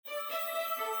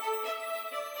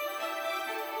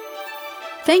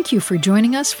Thank you for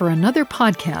joining us for another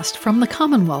podcast from the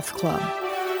Commonwealth Club.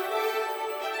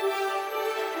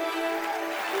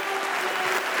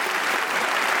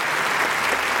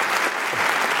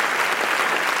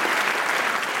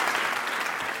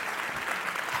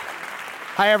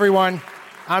 Hi, everyone.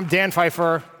 I'm Dan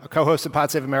Pfeiffer, a co-host of Pod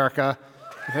Save America.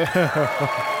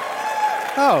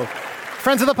 Oh,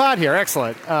 friends of the pod here.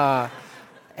 Excellent.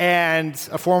 And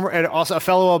also a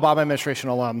fellow Obama administration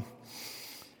alum.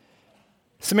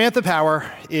 Samantha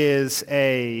Power is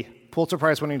a Pulitzer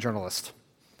Prize-winning journalist,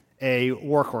 a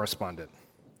war correspondent,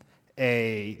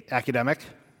 a academic,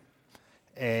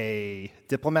 a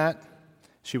diplomat.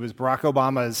 She was Barack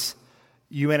Obama's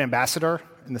UN ambassador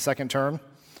in the second term.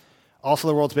 Also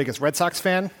the world's biggest Red Sox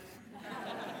fan.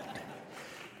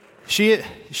 She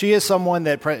is someone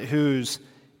whose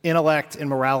intellect and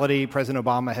morality President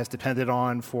Obama has depended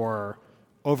on for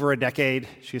over a decade.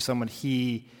 She's someone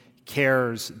he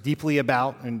cares deeply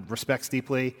about and respects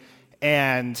deeply.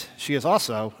 And she is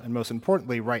also, and most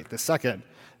importantly, right this second,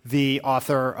 the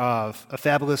author of a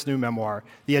fabulous new memoir,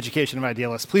 The Education of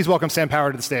Idealists. Please welcome Sam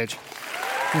Power to the stage.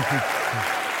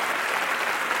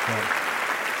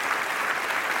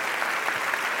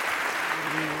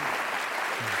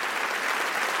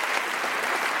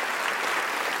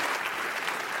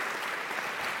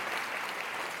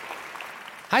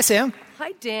 Hi, Sam.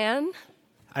 Hi, Dan.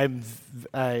 I'm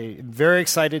very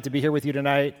excited to be here with you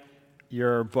tonight.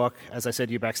 Your book, as I said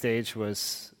to you backstage,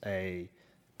 was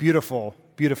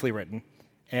beautifully written,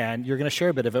 and you're going to share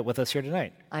a bit of it with us here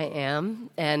tonight. I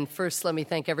am. And first, let me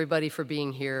thank everybody for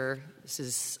being here. This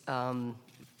is,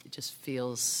 it just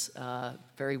feels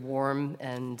very warm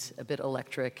and a bit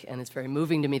electric, and it's very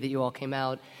moving to me that you all came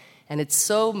out. And it's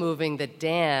so moving that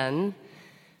Dan,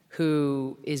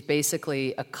 who is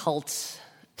basically a cult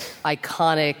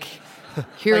iconic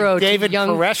hero like David to young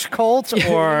Koresh cult,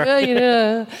 or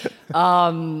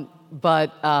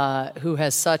but who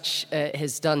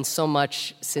has done so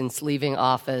much since leaving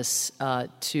office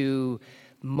to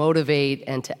motivate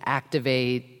and to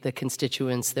activate the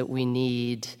constituents that we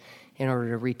need in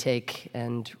order to retake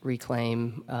and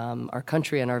reclaim our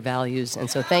country and our values. And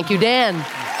so, thank you, Dan.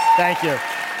 Thank you.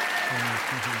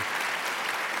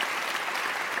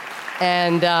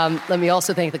 And let me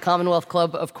also thank the Commonwealth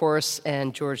Club, of course,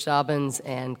 and George Dobbins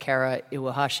and Kara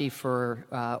Iwahashi for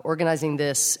organizing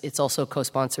this. It's also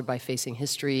co-sponsored by Facing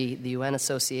History, the UN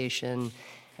Association,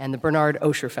 and the Bernard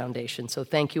Osher Foundation. So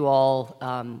thank you all.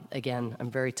 Again, I'm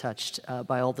very touched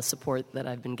by all the support that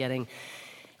I've been getting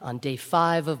on day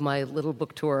 5 of my little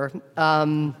book tour.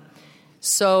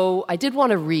 So I did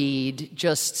want to read,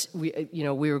 we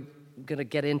were going to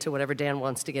get into whatever Dan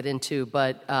wants to get into,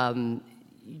 but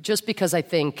just because I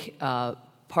think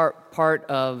part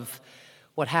of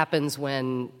what happens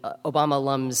when Obama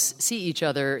alums see each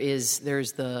other is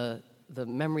there's the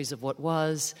memories of what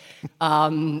was,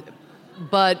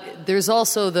 but there's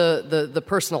also the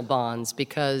personal bonds,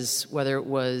 because whether it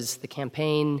was the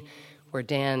campaign where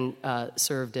Dan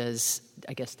served as,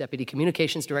 I guess, Deputy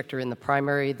Communications Director in the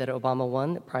primary that Obama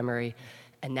won, the primary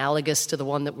analogous to the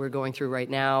one that we're going through right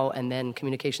now, and then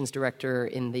Communications Director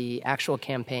in the actual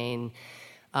campaign,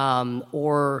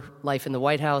 or life in the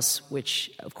White House,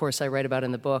 which, of course, I write about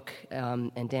in the book,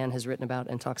 and Dan has written about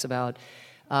and talks about.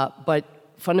 But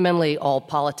fundamentally, all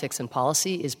politics and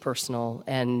policy is personal,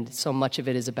 and so much of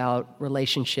it is about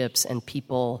relationships and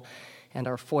people and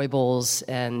our foibles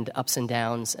and ups and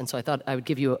downs. And so I thought I would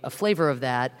give you a flavor of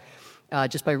that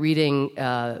just by reading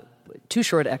 2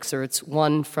 short excerpts,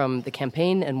 one from the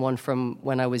campaign and one from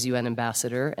when I was UN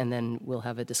ambassador, and then we'll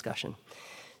have a discussion.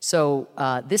 So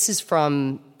this is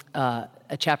from a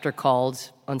chapter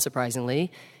called,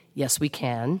 unsurprisingly, Yes, We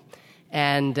Can,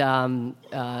 and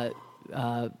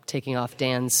taking off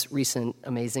Dan's recent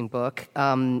amazing book.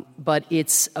 But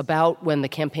it's about when the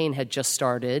campaign had just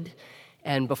started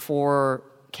and before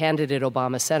candidate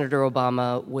Obama, Senator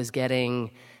Obama, was getting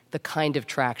the kind of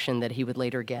traction that he would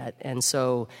later get. And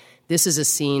so this is a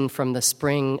scene from the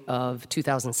spring of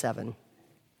 2007.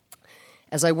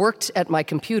 As I worked at my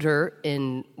computer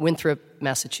in Winthrop,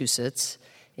 Massachusetts,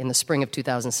 in the spring of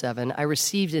 2007, I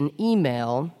received an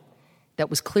email that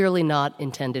was clearly not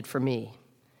intended for me.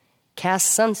 Cass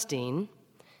Sunstein,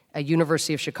 a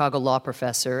University of Chicago law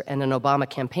professor and an Obama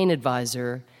campaign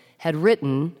advisor, had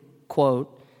written,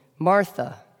 quote,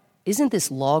 "Martha, isn't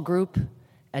this law group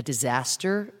a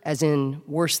disaster, as in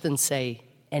worse than, say,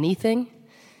 anything?"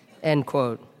 End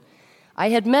quote. I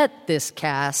had met this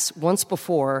Cass once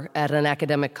before at an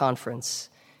academic conference.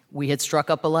 We had struck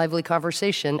up a lively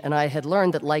conversation, and I had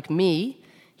learned that, like me,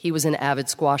 he was an avid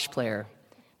squash player,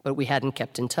 but we hadn't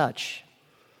kept in touch.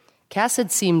 Cass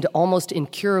had seemed almost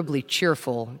incurably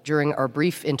cheerful during our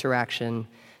brief interaction,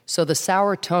 so the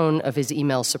sour tone of his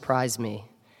email surprised me.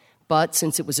 But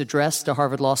since it was addressed to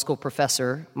Harvard Law School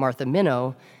professor Martha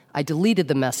Minow, I deleted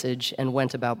the message and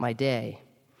went about my day.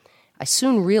 I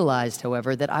soon realized,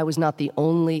 however, that I was not the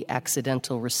only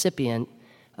accidental recipient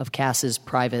of Cass's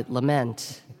private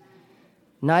lament.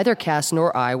 Neither Cass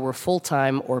nor I were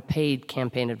full-time or paid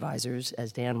campaign advisors,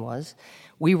 as Dan was.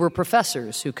 We were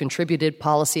professors who contributed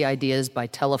policy ideas by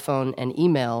telephone and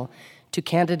email to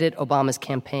candidate Obama's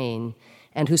campaign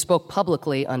and who spoke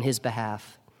publicly on his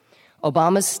behalf.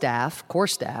 Obama's staff, core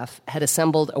staff, had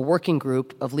assembled a working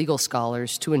group of legal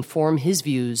scholars to inform his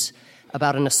views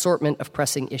about an assortment of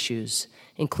pressing issues,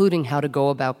 including how to go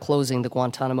about closing the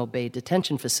Guantanamo Bay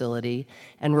detention facility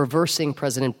and reversing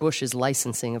President Bush's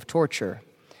licensing of torture.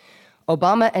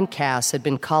 Obama and Cass had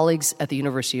been colleagues at the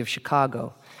University of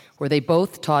Chicago, where they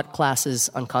both taught classes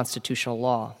on constitutional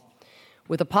law.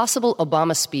 With a possible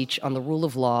Obama speech on the rule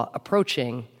of law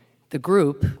approaching, the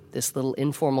group, this little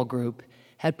informal group,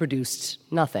 had produced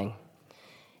nothing.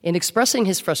 In expressing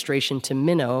his frustration to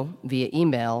Minow via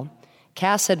email,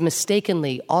 Cass had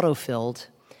mistakenly autofilled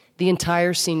the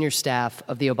entire senior staff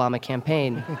of the Obama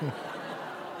campaign.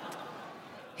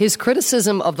 His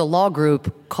criticism of the law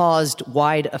group caused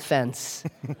wide offense.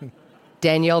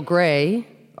 Danielle Gray,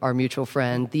 our mutual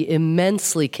friend, the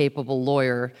immensely capable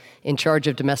lawyer in charge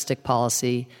of domestic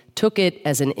policy, took it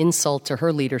as an insult to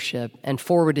her leadership and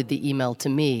forwarded the email to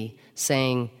me,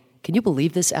 saying, "Can you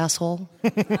believe this asshole?"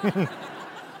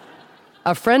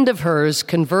 A friend of hers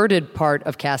converted part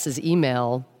of Cass's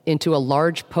email into a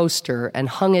large poster and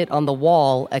hung it on the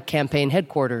wall at campaign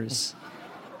headquarters.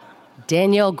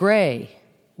 Danielle Gray,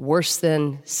 worse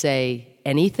than, say,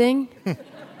 anything?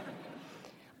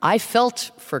 I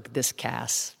felt for this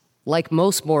Cass. Like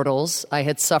most mortals, I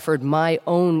had suffered my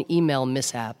own email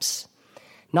mishaps.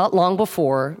 Not long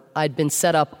before, I'd been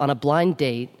set up on a blind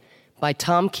date by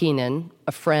Tom Keenan,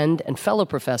 a friend and fellow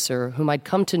professor whom I'd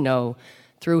come to know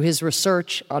through his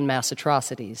research on mass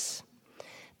atrocities.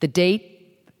 The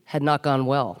date had not gone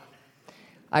well.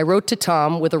 I wrote to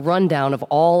Tom with a rundown of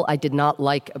all I did not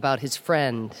like about his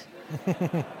friend,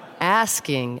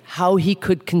 asking how he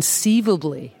could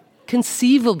conceivably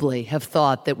have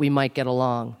thought that we might get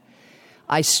along.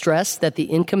 I stressed that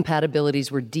the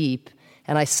incompatibilities were deep,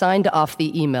 and I signed off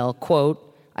the email, quote,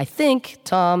 "I think,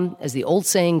 Tom, as the old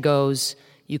saying goes,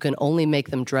 you can only make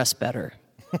them dress better,"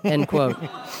 end quote.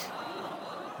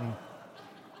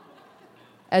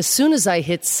 As soon as I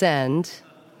hit send,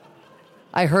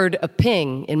 I heard a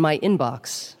ping in my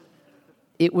inbox.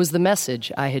 It was the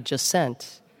message I had just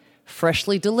sent,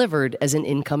 freshly delivered as an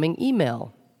incoming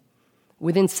email.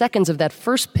 Within seconds of that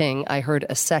first ping, I heard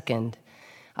a second.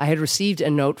 I had received a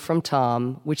note from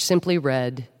Tom, which simply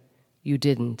read, "You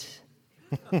didn't."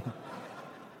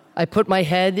 I put my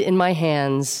head in my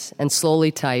hands and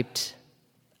slowly typed,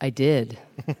 "I did."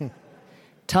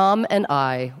 Tom and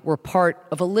I were part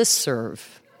of a listserv.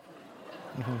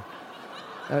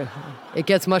 It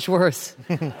gets much worse.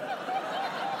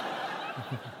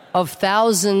 Of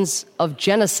thousands of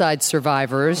genocide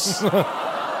survivors,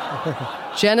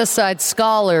 genocide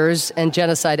scholars, and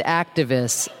genocide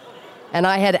activists. And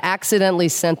I had accidentally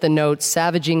sent the note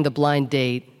savaging the blind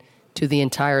date to the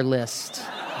entire list.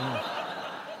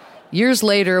 Years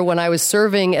later, when I was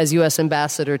serving as U.S.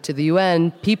 ambassador to the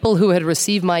UN, people who had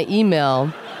received my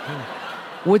email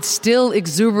would still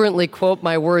exuberantly quote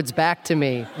my words back to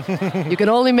me. "You can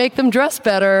only make them dress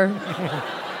better."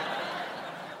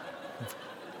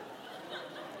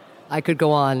 I could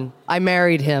go on. I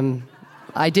married him.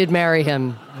 I did marry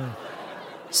him.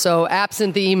 So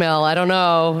absent the email, I don't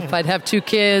know if I'd have 2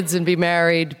 kids and be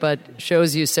married, but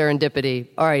shows you serendipity.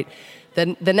 All right.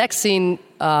 The next scene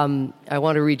I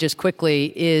want to read just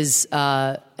quickly is,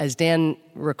 as Dan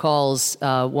recalls,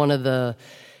 one of the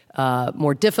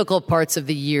more difficult parts of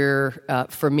the year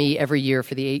for me every year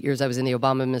for the 8 years I was in the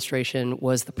Obama administration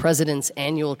was the president's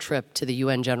annual trip to the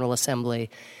UN General Assembly.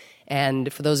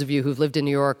 And for those of you who've lived in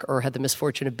New York or had the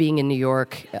misfortune of being in New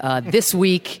York, this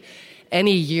week,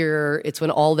 any year, it's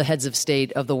when all the heads of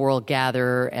state of the world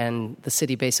gather and the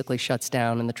city basically shuts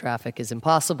down and the traffic is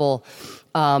impossible.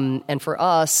 And for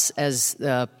us, as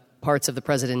parts of the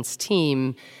president's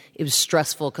team, it was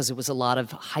stressful because it was a lot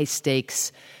of high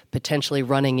stakes, potentially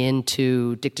running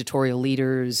into dictatorial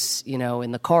leaders,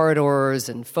 in the corridors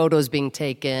and photos being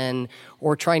taken,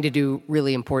 or trying to do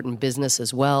really important business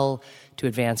as well to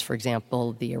advance, for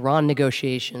example, the Iran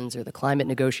negotiations or the climate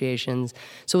negotiations.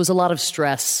 So it was a lot of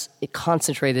stress. It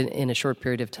concentrated in a short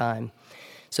period of time.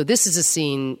 So this is a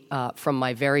scene from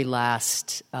my very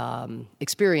last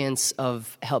experience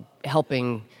of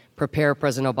helping prepare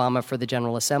President Obama for the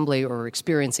General Assembly, or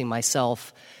experiencing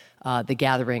myself the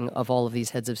gathering of all of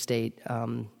these heads of state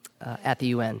at the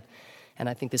UN. And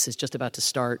I think this is just about to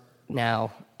start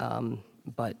now,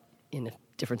 but in a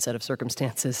different set of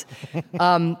circumstances.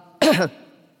 The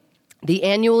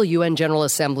annual UN General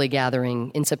Assembly gathering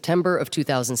in September of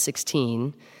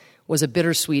 2016 was a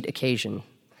bittersweet occasion.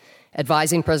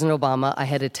 Advising President Obama, I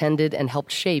had attended and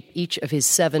helped shape each of his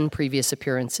 7 previous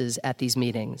appearances at these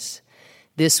meetings.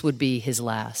 This would be his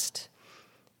last.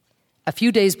 A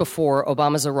few days before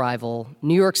Obama's arrival,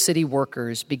 New York City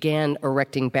workers began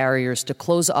erecting barriers to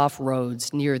close off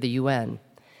roads near the UN.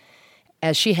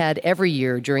 As she had every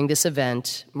year during this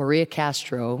event, Maria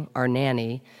Castro, our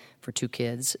nanny for 2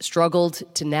 kids, struggled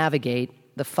to navigate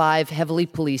the 5 heavily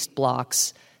policed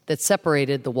blocks that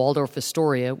separated the Waldorf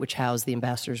Astoria, which housed the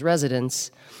ambassador's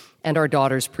residence, and our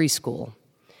daughter's preschool.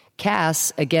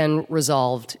 Cass again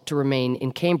resolved to remain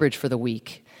in Cambridge for the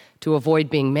week to avoid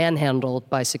being manhandled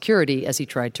by security as he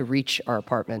tried to reach our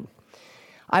apartment.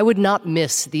 I would not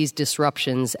miss these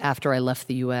disruptions after I left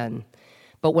the UN,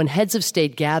 but when heads of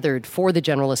state gathered for the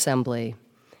General Assembly,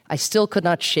 I still could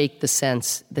not shake the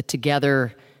sense that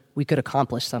together we could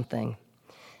accomplish something.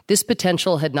 This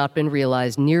potential had not been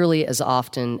realized nearly as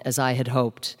often as I had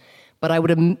hoped, but I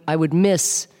would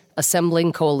miss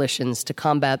assembling coalitions to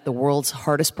combat the world's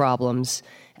hardest problems,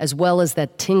 as well as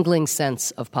that tingling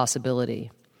sense of possibility.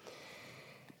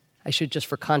 I should just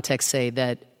for context say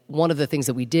that one of the things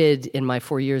that we did in my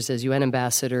 4 years as UN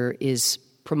ambassador is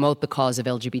promote the cause of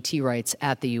LGBT rights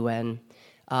at the UN,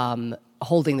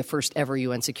 holding the first ever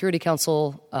UN Security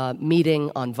Council meeting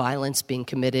on violence being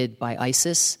committed by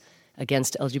ISIS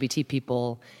against LGBT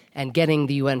people, and getting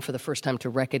the UN for the first time to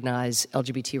recognize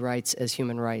LGBT rights as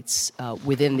human rights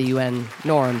within the UN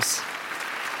norms.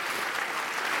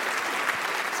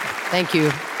 Thank you.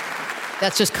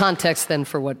 That's just context then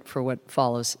for what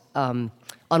follows. On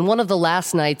one of the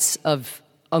last nights of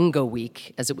UNGA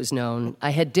Week, as it was known,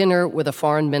 I had dinner with a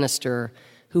foreign minister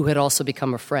who had also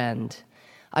become a friend.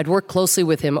 I'd worked closely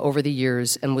with him over the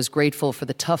years and was grateful for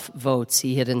the tough votes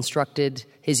he had instructed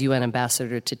his UN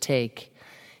ambassador to take.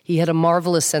 He had a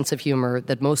marvelous sense of humor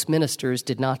that most ministers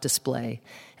did not display,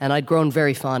 and I'd grown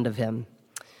very fond of him.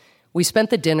 We spent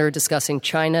the dinner discussing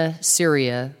China,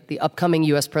 Syria, the upcoming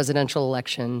U.S. presidential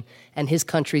election, and his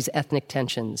country's ethnic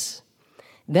tensions.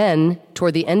 Then,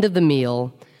 toward the end of the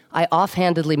meal, I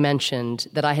offhandedly mentioned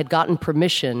that I had gotten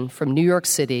permission from New York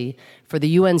City for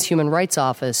the UN's Human Rights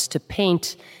Office to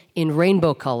paint in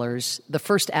rainbow colors the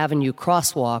First Avenue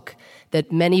crosswalk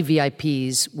that many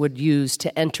VIPs would use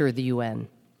to enter the UN.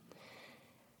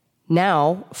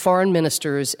 Now, foreign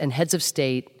ministers and heads of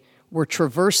state were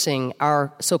traversing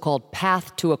our so-called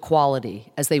path to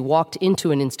equality as they walked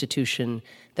into an institution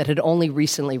that had only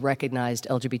recently recognized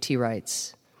LGBT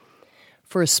rights.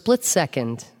 For a split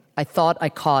second, I thought I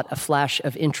caught a flash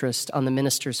of interest on the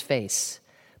minister's face,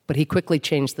 but he quickly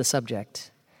changed the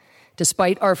subject.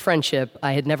 Despite our friendship,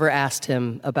 I had never asked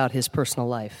him about his personal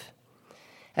life.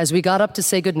 As we got up to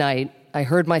say goodnight, I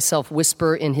heard myself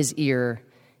whisper in his ear,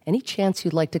 "Any chance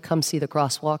you'd like to come see the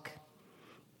crosswalk?"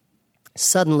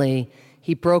 Suddenly,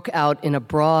 he broke out in a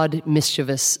broad,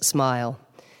 mischievous smile.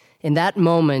 In that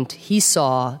moment, he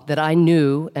saw that I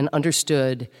knew and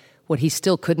understood what he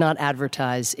still could not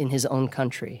advertise in his own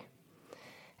country.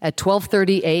 At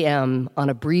 12:30 a.m. on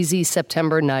a breezy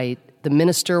September night, the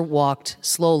minister walked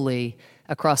slowly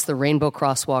across the rainbow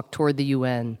crosswalk toward the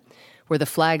UN, where the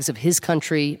flags of his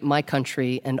country, my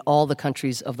country, and all the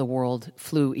countries of the world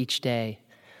flew each day.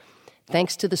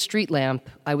 Thanks to the street lamp,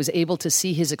 I was able to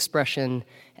see his expression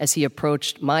as he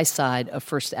approached my side of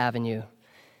First Avenue.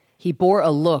 He bore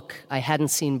a look I hadn't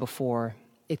seen before.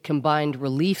 It combined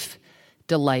relief,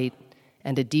 delight,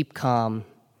 and a deep calm.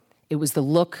 It was the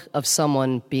look of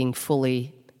someone being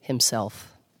fully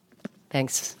himself.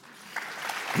 Thanks.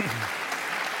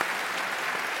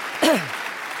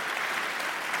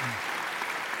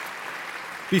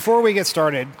 Before we get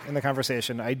started in the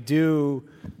conversation, I do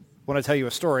want to tell you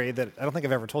a story that I don't think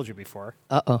I've ever told you before.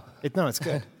 Uh-oh. No, it's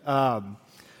good.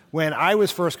 When I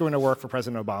was first going to work for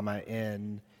President Obama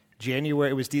in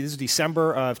January, this was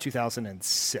December of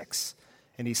 2006,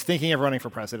 and he's thinking of running for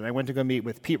president. I went to go meet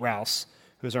with Pete Rouse,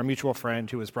 who is our mutual friend,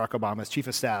 who was Barack Obama's chief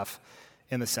of staff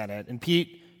in the Senate. And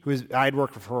Pete, I'd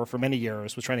worked for many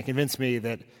years, was trying to convince me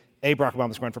that A, Barack Obama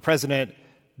was going for president,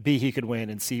 B, he could win,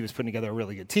 and C, he was putting together a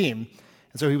really good team.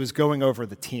 And so he was going over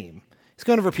the team. He's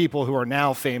going over people who are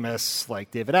now famous,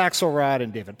 like David Axelrod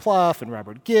and David Plouffe and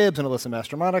Robert Gibbs and Alyssa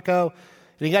Mastromonaco.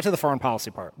 And he got to the foreign policy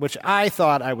part, which I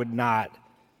thought I would not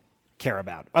care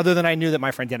about, other than I knew that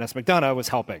my friend Dennis McDonough was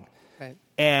helping. Right.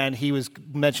 And he was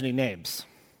mentioning names.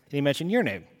 and he mentioned your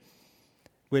name,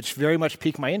 which very much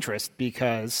piqued my interest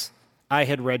because I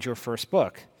had read your first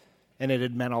book, and it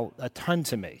had meant a ton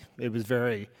to me. It was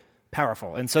very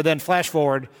powerful. And so then flash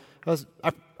forward,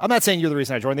 I'm not saying you're the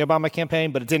reason I joined the Obama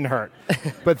campaign, but it didn't hurt.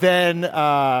 But then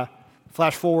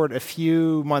flash forward a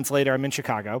few months later, I'm in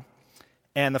Chicago,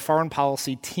 and the foreign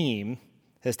policy team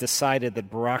has decided that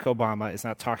Barack Obama is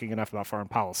not talking enough about foreign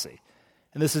policy.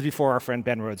 And this is before our friend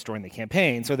Ben Rhodes joined the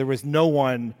campaign, so there was no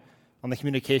one on the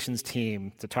communications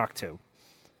team to talk to.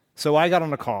 So I got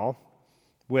on a call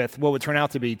with what would turn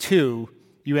out to be 2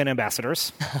 UN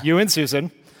ambassadors, you and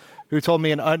Susan, who told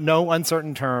me in no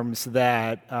uncertain terms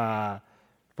that Barack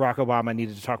Obama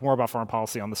needed to talk more about foreign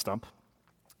policy on the stump.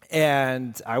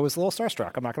 And I was a little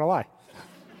starstruck, I'm not going to lie.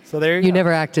 So there you go. You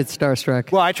never acted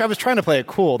starstruck. Well, I was trying to play it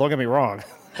cool, don't get me wrong.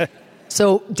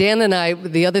 So Dan and I,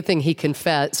 the other thing he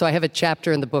confessed, so I have a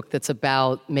chapter in the book that's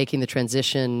about making the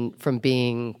transition from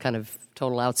being kind of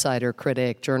total outsider,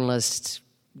 critic, journalist,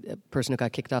 person who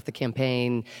got kicked off the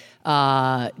campaign,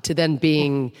 to then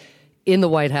being in the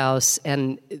White House.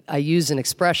 And I use an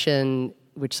expression,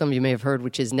 which some of you may have heard,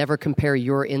 which is never compare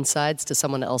your insides to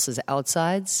someone else's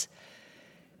outsides.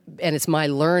 And it's my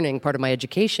learning, part of my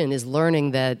education is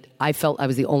learning that I felt I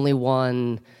was the only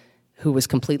one who was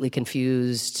completely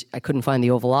confused. I couldn't find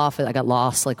the Oval Office. I got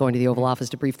lost, like going to the Oval Office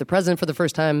to brief the president for the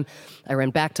first time. I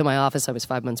ran back to my office. I was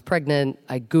 5 months pregnant.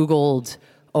 I Googled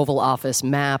Oval Office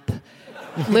map,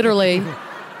 literally.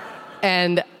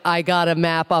 And I got a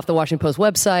map off the Washington Post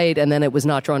website, and then it was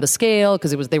not drawn to scale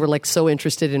because they were like so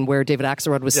interested in where David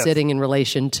Axelrod was sitting in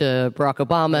relation to Barack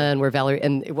Obama and where Valerie,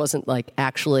 and it wasn't like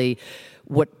actually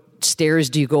what stairs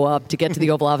do you go up to get to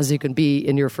the Oval Office you can be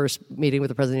in your first meeting with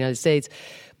the President of the United States.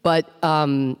 But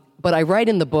I write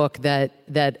in the book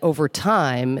that over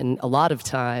time, and a lot of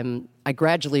time, I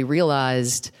gradually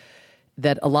realized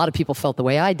that a lot of people felt the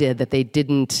way I did, that they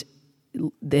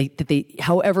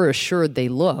however assured they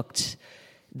looked,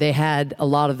 they had a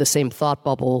lot of the same thought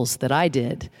bubbles that I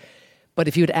did. But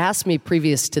if you had asked me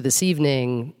previous to this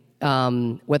evening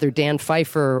whether Dan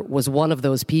Pfeiffer was one of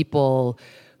those people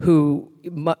who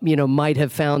might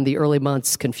have found the early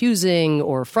months confusing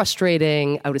or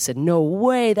frustrating, I would have said, no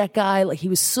way, that guy, like he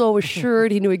was so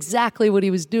assured, he knew exactly what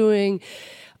he was doing.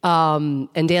 And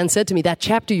Dan said to me, that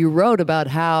chapter you wrote about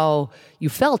how you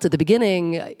felt at the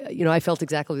beginning, I felt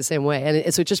exactly the same way.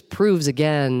 And so it just proves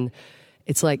again,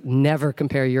 it's like never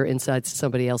compare your insides to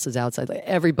somebody else's outside. Like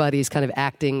everybody's kind of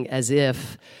acting as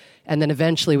if, and then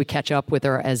eventually we catch up with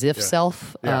our as if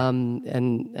self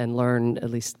and learn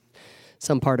at least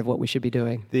some part of what we should be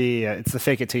doing. It's the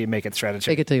fake it till you make it strategy.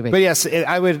 Fake it till you make it. But yes,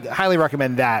 I would highly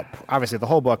recommend that, obviously the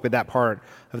whole book, but that part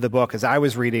of the book, as I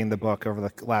was reading the book over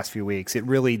the last few weeks, it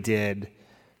really did,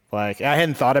 I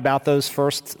hadn't thought about those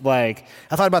first, I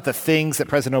thought about the things that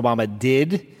President Obama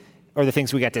did, or the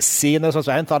things we got to see in those ones,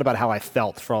 but I hadn't thought about how I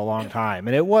felt for a long time.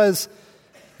 And it was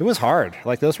hard.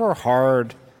 Those were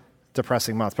hard,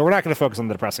 depressing months. But we're not going to focus on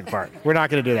the depressing part. We're not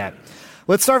going to do that.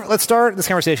 Let's start this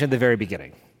conversation at the very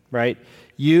beginning. Right?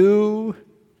 You,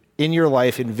 in your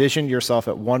life, envisioned yourself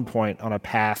at one point on a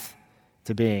path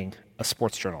to being a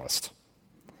sports journalist.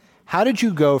 How did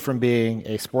you go from being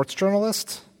a sports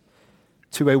journalist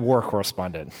to a war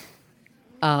correspondent?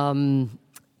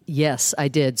 Yes, I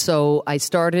did. So I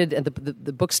started, and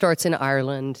the book starts in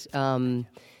Ireland,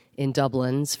 in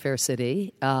Dublin's Fair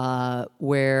City,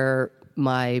 where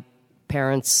my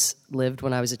parents lived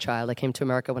when I was a child. I came to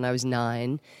America when I was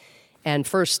 9. And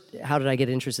first, how did I get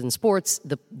interested in sports?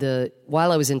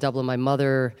 While I was in Dublin, my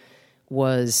mother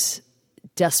was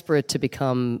desperate to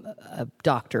become a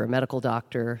doctor, a medical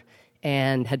doctor,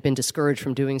 and had been discouraged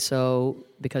from doing so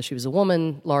because she was a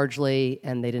woman, largely,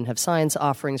 and they didn't have science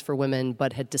offerings for women,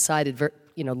 but had decided,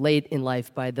 late in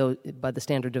life by the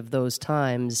standard of those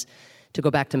times, to go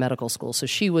back to medical school. So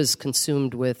she was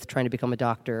consumed with trying to become a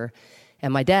doctor.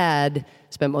 And my dad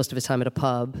spent most of his time at a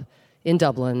pub in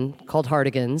Dublin called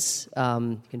Hartigan's.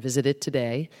 You can visit it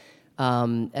today,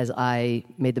 as I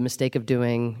made the mistake of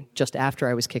doing just after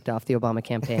I was kicked off the Obama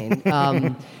campaign.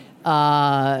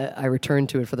 I returned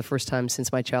to it for the first time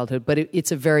since my childhood, but it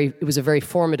was a very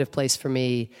formative place for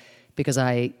me because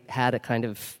I had a kind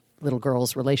of little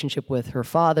girl's relationship with her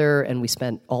father, and we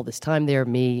spent all this time there,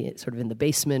 me sort of in the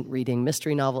basement reading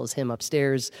mystery novels, him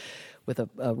upstairs with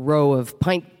a row of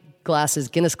pint glasses,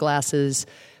 Guinness glasses.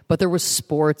 But there was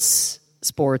sports,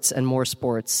 and more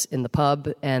sports in the pub,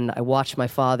 and I watched my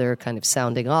father kind of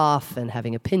sounding off and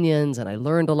having opinions, and I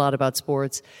learned a lot about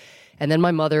sports. And then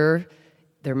my mother,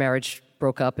 their marriage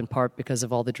broke up in part because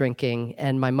of all the drinking,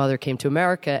 and my mother came to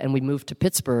America, and we moved to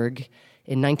Pittsburgh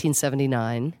in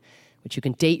 1979, which you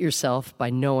can date yourself by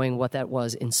knowing what that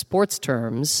was in sports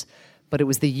terms, but it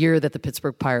was the year that the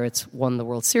Pittsburgh Pirates won the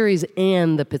World Series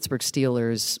and the Pittsburgh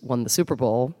Steelers won the Super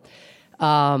Bowl.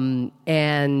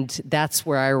 And that's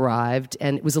where I arrived.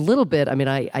 And it was a little bit,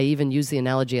 I even use the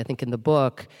analogy, I think, in the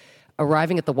book,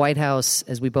 arriving at the White House,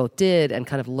 as we both did, and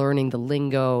kind of learning the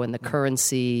lingo and the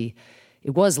currency.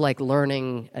 It was like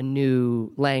learning a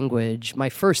new language. My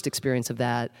first experience of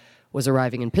that was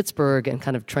arriving in Pittsburgh and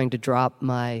kind of trying to drop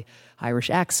my Irish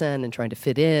accent and trying to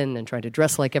fit in and trying to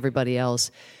dress like everybody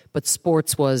else. But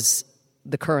sports was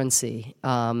the currency.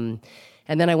 And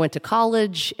then I went to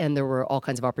college, and there were all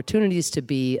kinds of opportunities to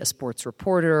be a sports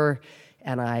reporter.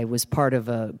 And I was part of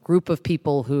a group of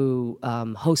people who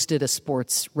hosted a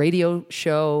sports radio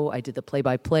show. I did the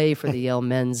play-by-play for the Yale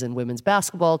men's and women's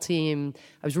basketball team.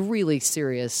 I was really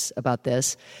serious about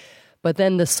this. But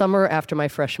then the summer after my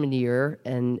freshman year,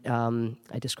 and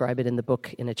I describe it in the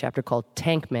book in a chapter called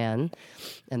Tank Man,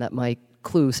 and that might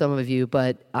clue some of you,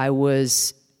 but I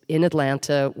was in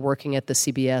Atlanta working at the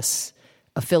CBS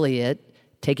affiliate,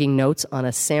 taking notes on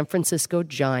a San Francisco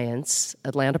Giants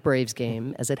Atlanta Braves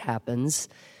game, as it happens,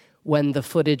 when the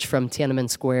footage from Tiananmen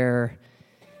Square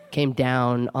came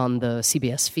down on the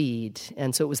CBS feed.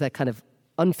 And so it was that kind of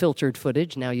unfiltered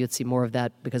footage. Now you'd see more of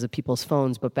that because of people's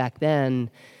phones, but back then,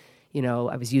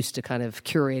 I was used to kind of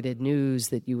curated news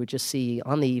that you would just see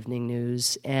on the evening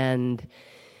news. And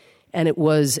it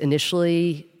was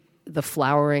initially the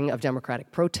flowering of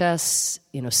democratic protests,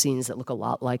 scenes that look a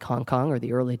lot like Hong Kong or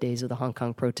the early days of the Hong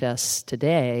Kong protests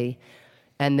today.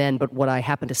 But what I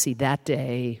happened to see that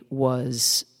day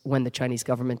was when the Chinese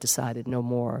government decided no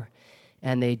more.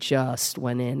 And they just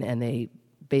went in and they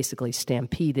basically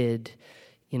stampeded,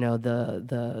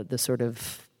 the sort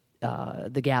of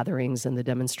the gatherings and the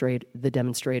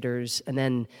demonstrators. And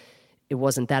then it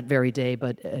wasn't that very day,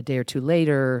 but a day or two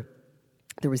later,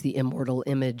 there was the immortal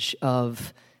image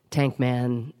of Tank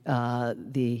Man,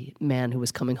 the man who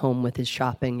was coming home with his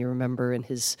shopping, you remember, in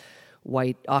his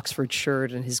white Oxford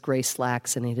shirt and his gray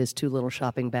slacks and his two little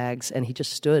shopping bags, and he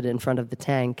just stood in front of the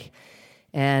tank.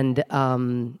 And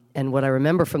what I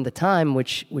remember from the time,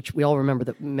 which we all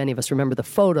remember, many of us remember the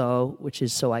photo, which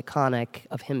is so iconic,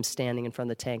 of him standing in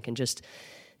front of the tank, and just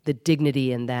the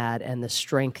dignity in that, and the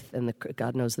strength, and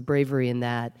God knows the bravery in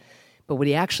that. But what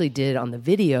he actually did on the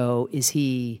video is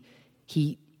he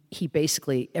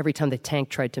basically, every time the tank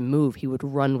tried to move, he would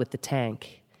run with the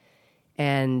tank.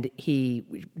 And he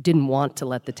didn't want to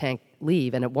let the tank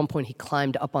leave. And at one point, he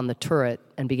climbed up on the turret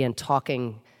and began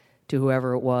talking to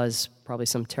whoever it was, probably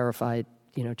some terrified,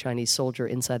 Chinese soldier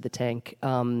inside the tank.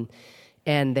 And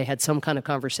they had some kind of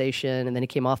conversation, and then he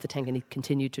came off the tank and he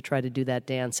continued to try to do that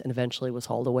dance, and eventually was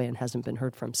hauled away and hasn't been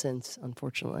heard from since,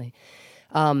 unfortunately.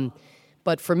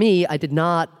 But for me, I did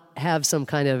not have some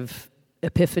kind of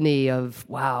epiphany of,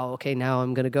 wow, okay, now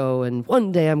I'm going to go and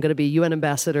one day I'm going to be UN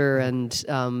ambassador and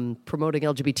promoting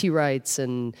LGBT rights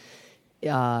and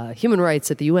human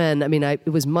rights at the UN. It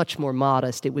was much more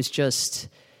modest. It was just,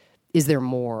 is there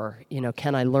more?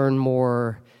 Can I learn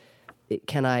more?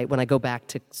 When I go back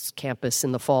to campus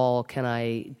in the fall, can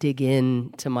I dig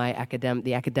into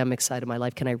the academic side of my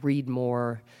life? Can I read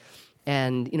more?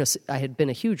 And, I had been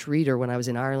a huge reader when I was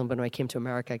in Ireland, but when I came to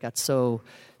America, I got so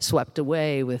swept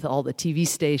away with all the TV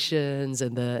stations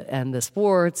and the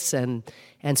sports. And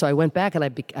so I went back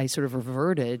and I sort of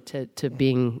reverted to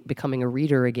becoming a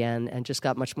reader again, and just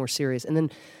got much more serious. And then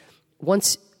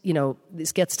once,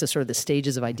 this gets to sort of the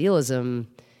stages of idealism,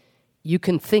 you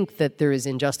can think that there is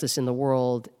injustice in the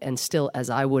world and still, as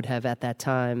I would have at that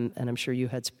time, and I'm sure you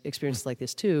had experiences like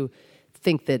this too,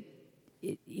 think that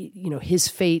his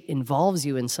fate involves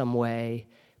you in some way,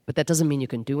 but that doesn't mean you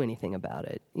can do anything about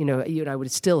it. I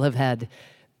would still have had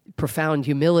profound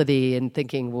humility in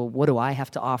thinking, well, what do I have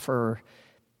to offer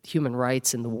human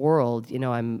rights in the world?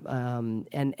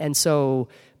 And so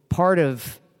part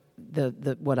of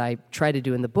the what I try to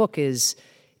do in the book is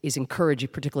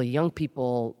encourage particularly young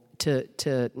people to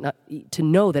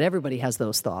know that everybody has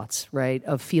those thoughts, right?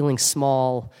 Of feeling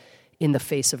small in the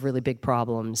face of really big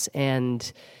problems.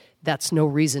 And that's no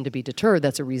reason to be deterred.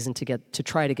 That's a reason to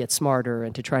try to get smarter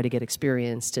and to try to get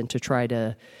experienced and to try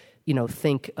to,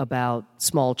 think about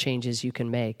small changes you can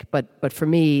make. But for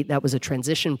me, that was a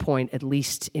transition point, at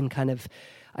least in kind of,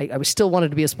 I was still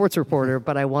wanted to be a sports reporter,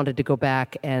 but I wanted to go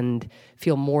back and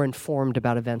feel more informed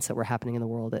about events that were happening in the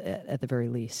world at the very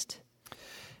least.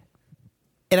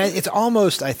 And it's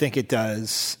almost, I think it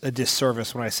does a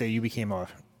disservice when I say you became a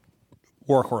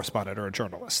war correspondent or a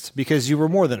journalist, because you were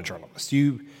more than a journalist.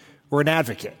 You were an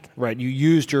advocate, right? You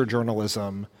used your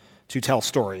journalism to tell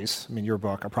stories. I mean, your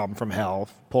book, A Problem from Hell,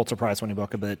 Pulitzer Prize-winning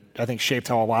book, that I think shaped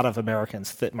how a lot of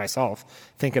Americans,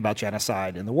 myself, think about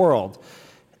genocide in the world.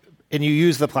 And you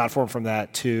use the platform from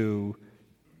that to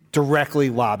directly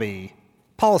lobby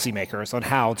policymakers on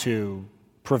how to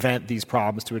prevent these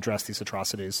problems, to address these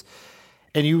atrocities.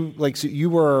 And you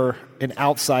were an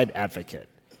outside advocate.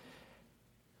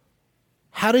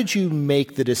 How did you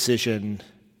make the decision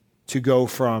to go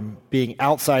from being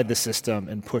outside the system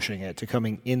and pushing it to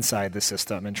coming inside the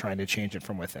system and trying to change it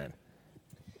from within?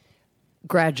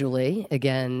 Gradually,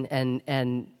 again,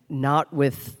 and not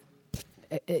with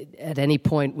at any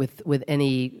point with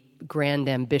any grand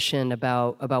ambition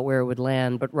about where it would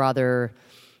land, but rather.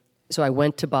 So I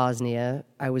went to Bosnia.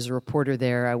 I was a reporter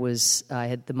there. I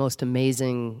had the most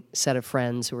amazing set of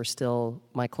friends who are still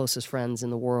my closest friends in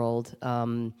the world.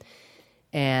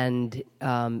 And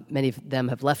many of them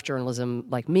have left journalism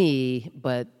like me,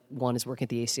 but one is working at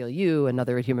the ACLU,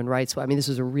 another at Human Rights. So, I mean, this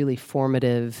was a really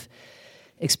formative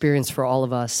experience for all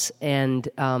of us. And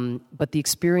but the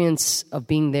experience of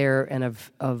being there and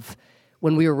of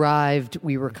when we arrived,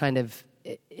 we were kind of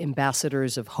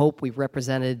ambassadors of hope. We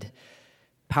represented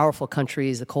powerful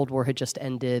countries. The Cold War had just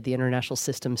ended. The international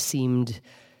system seemed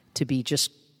to be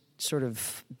just sort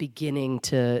of beginning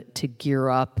to gear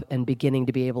up and beginning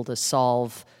to be able to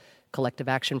solve collective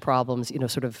action problems,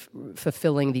 sort of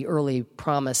fulfilling the early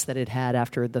promise that it had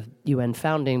after the UN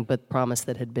founding, but promise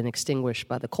that had been extinguished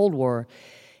by the Cold War.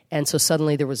 And so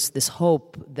suddenly there was this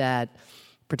hope that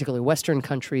particularly Western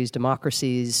countries,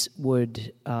 democracies,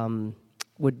 would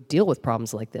deal with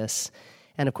problems like this.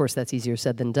 And of course, that's easier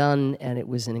said than done, and it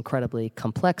was an incredibly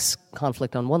complex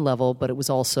conflict on one level, but it was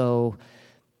also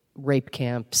rape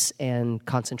camps and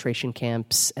concentration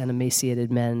camps and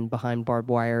emaciated men behind barbed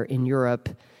wire in Europe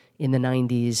in the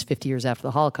 90s, 50 years after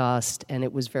the Holocaust, and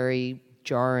it was very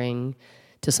jarring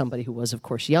to somebody who was, of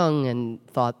course, young and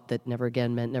thought that never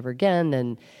again meant never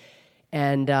again.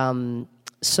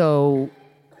 So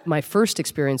my first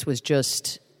experience was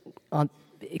just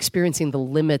experiencing the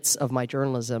limits of my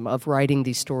journalism, of writing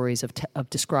these stories, of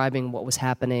describing what was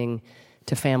happening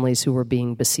to families who were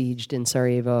being besieged in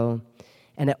Sarajevo.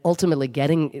 And ultimately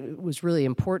it was really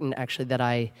important, actually, that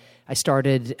I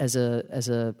started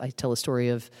I tell a story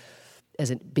of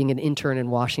being an intern in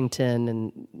Washington,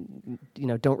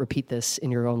 and don't repeat this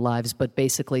in your own lives, but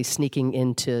basically sneaking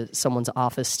into someone's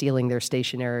office, stealing their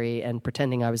stationery, and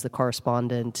pretending I was the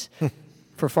correspondent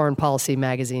for Foreign Policy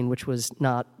magazine, which was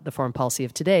not the Foreign Policy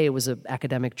of today. It was an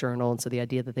academic journal, and so the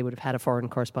idea that they would have had a foreign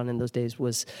correspondent in those days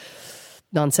was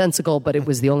nonsensical, but it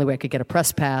was the only way I could get a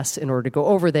press pass in order to go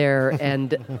over there,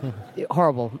 and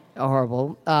horrible,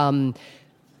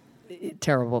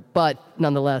 terrible. But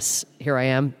nonetheless, here I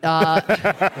am.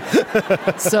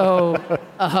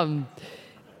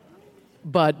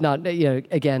 But not,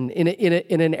 again,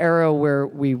 in an era where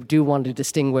we do want to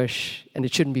distinguish, and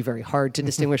it shouldn't be very hard to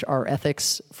distinguish our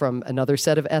ethics from another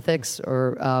set of ethics,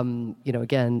 or,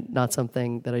 again, not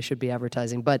something that I should be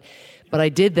advertising. But I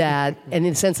did that, and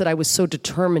in the sense that I was so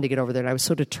determined to get over there, and I was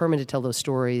so determined to tell those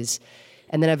stories.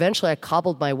 And then eventually I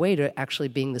cobbled my way to actually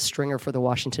being the stringer for the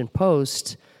Washington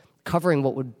Post, covering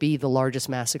what would be the largest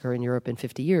massacre in Europe in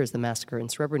 50 years, the massacre in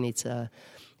Srebrenica.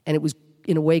 And it was,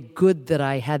 in a way, good that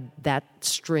I had that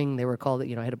string. They were called,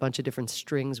 I had a bunch of different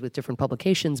strings with different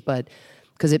publications, but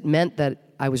because it meant that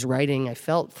I was writing, I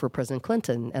felt, for President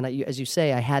Clinton. And as you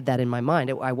say, I had that in my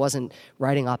mind. I wasn't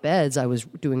writing op-eds, I was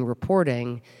doing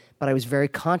reporting, but I was very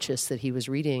conscious that he was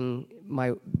reading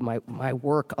my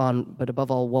work on, but above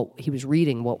all, he was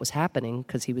reading what was happening,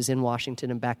 because he was in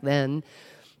Washington, and back then,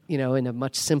 in a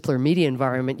much simpler media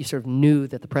environment, you sort of knew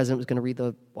that the president was going to read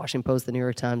the Washington Post, the New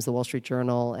York Times, the Wall Street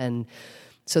Journal, and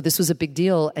so this was a big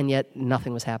deal, and yet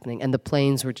nothing was happening. And the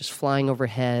planes were just flying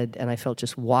overhead, and I felt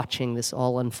just watching this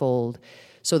all unfold.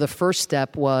 So the first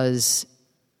step was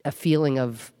a feeling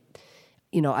of,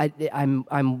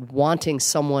 I'm wanting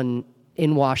someone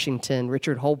in Washington,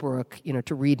 Richard Holbrooke,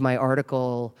 to read my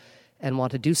article and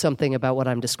want to do something about what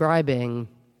I'm describing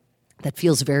that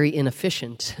feels very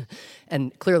inefficient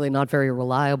and clearly not very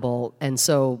reliable. And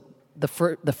so the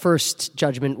first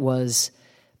judgment was,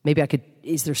 maybe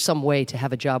is there some way to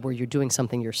have a job where you're doing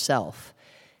something yourself?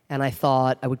 And I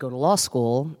thought I would go to law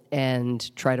school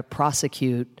and try to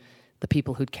prosecute the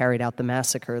people who'd carried out the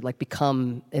massacre, at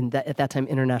that time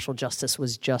international justice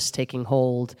was just taking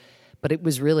hold. But it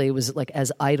was like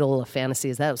as idle a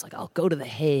fantasy as that. It was like, I'll go to The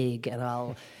Hague and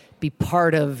I'll be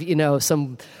part of,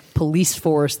 some police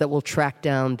force that will track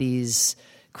down these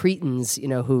cretins,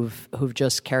 who've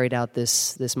just carried out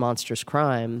this monstrous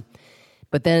crime.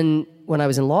 But then when I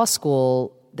was in law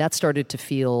school, that started to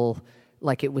feel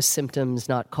like it was symptoms,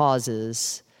 not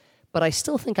causes. But I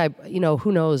still think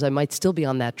who knows, I might still be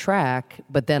on that track,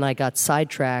 but then I got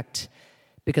sidetracked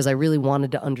because I really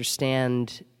wanted to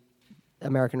understand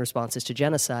American responses to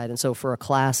genocide. And so for a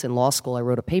class in law school, I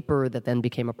wrote a paper that then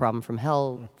became A Problem from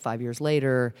Hell 5 years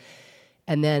later.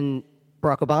 And then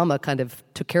Barack Obama kind of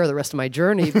took care of the rest of my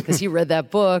journey because he read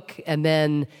that book. And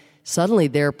then suddenly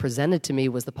there presented to me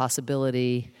was the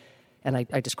possibility, and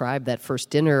I described that first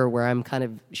dinner where I'm kind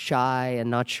of shy and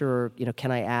not sure,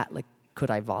 can I could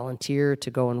I volunteer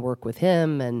to go and work with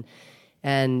him?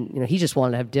 And he just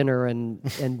wanted to have dinner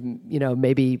and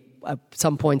maybe at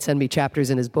some point send me chapters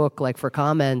in his book for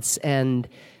comments. And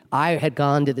I had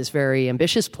gone to this very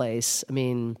ambitious place,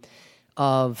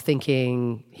 of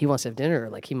thinking he wants to have dinner,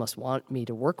 he must want me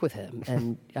to work with him.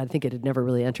 And I think it had never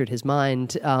really entered his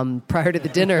mind prior to the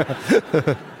dinner.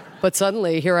 But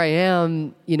suddenly, here I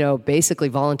am, basically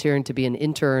volunteering to be an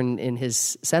intern in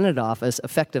his Senate office,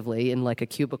 effectively in a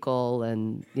cubicle.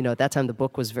 And at that time, the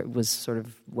book was sort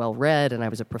of well read, and I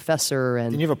was a professor.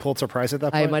 And didn't you have a Pulitzer Prize at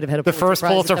that point? I might have had the first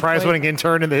Pulitzer Prize winning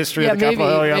intern in the history of the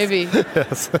Capitol Hill. Maybe.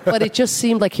 Yes. But it just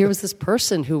seemed like here was this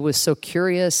person who was so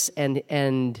curious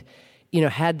and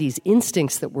had these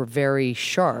instincts that were very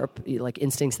sharp,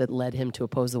 instincts that led him to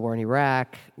oppose the war in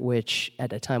Iraq, which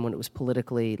at a time when it was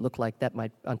politically looked like that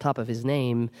might, on top of his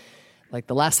name,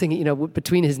 the last thing,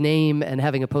 between his name and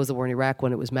having opposed the war in Iraq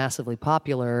when it was massively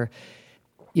popular,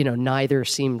 neither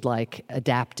seemed like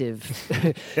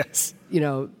adaptive, yes.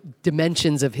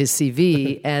 Dimensions of his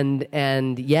CV.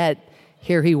 And yet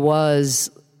here he was,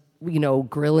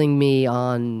 grilling me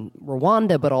on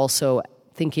Rwanda, but also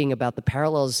thinking about the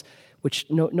parallels, which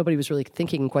nobody was really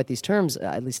thinking in quite these terms,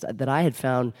 at least that I had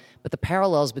found, but the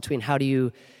parallels between how do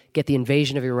you get the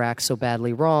invasion of Iraq so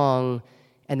badly wrong,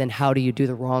 and then how do you do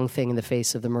the wrong thing in the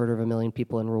face of the murder of 1 million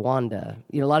people in Rwanda?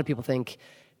 A lot of people think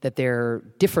that they're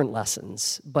different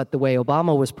lessons, but the way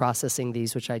Obama was processing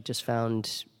these, which I just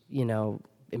found,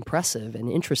 impressive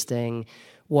and interesting,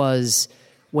 was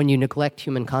when you neglect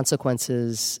human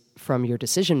consequences from your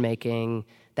decision-making,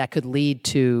 that could lead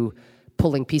to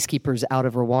pulling peacekeepers out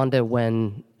of Rwanda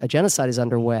when a genocide is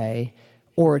underway,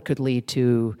 or it could lead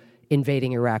to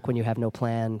invading Iraq when you have no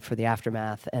plan for the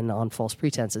aftermath and on false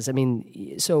pretenses.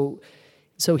 So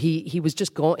he was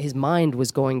just going. His mind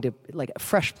was going to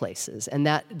fresh places, and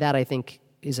that I think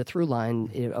is a through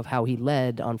line of how he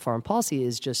led on foreign policy.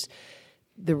 Is just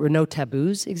there were no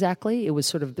taboos exactly. It was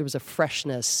sort of there was a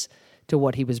freshness to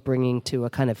what he was bringing to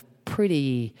a kind of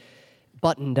pretty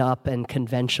buttoned up and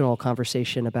conventional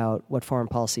conversation about what foreign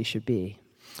policy should be.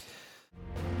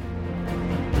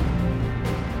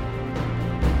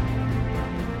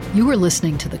 You are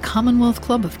listening to the Commonwealth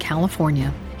Club of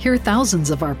California. Hear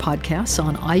thousands of our podcasts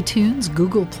on iTunes,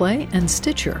 Google Play, and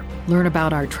Stitcher. Learn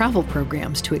about our travel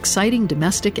programs to exciting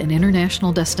domestic and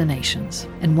international destinations.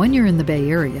 And when you're in the Bay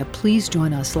Area, please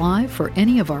join us live for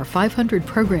any of our 500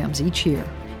 programs each year.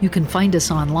 You can find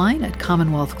us online at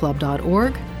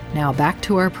commonwealthclub.org. Now back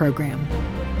to our program.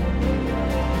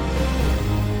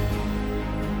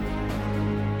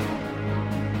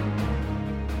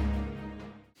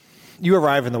 You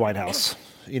arrive in the White House.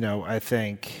 I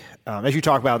think, as you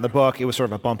talk about in the book, it was sort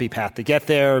of a bumpy path to get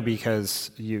there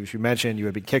because, as you mentioned, you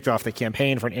had been kicked off the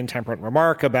campaign for an intemperate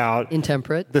remark about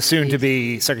the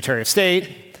soon-to-be Secretary of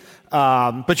State.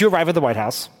 But you arrive at the White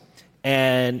House,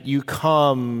 and you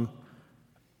come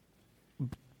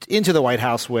into the White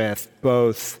House with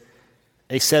both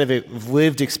a set of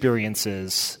lived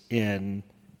experiences in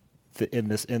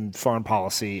foreign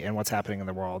policy and what's happening in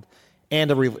the world,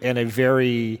 and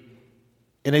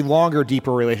a longer,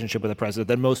 deeper relationship with the president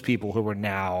than most people who are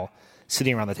now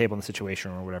sitting around the table in the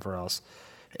Situation or whatever else.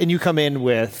 And you come in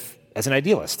as an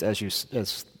idealist,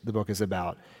 as the book is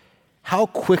about. How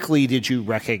quickly did you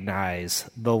recognize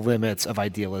the limits of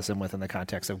idealism within the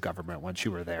context of government once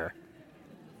you were there?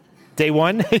 Day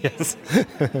one? Yes.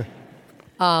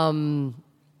 And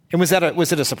was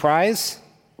it a surprise?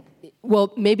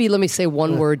 Well, maybe let me say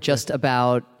one word just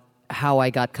about how I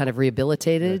got kind of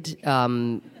rehabilitated,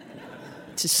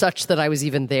 to such that I was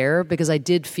even there, because I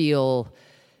did feel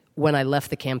when I left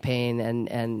the campaign, and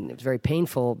it was very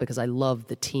painful because I loved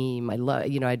the team.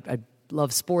 I'd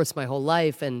loved sports my whole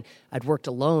life, and I'd worked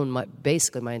alone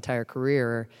basically my entire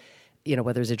career,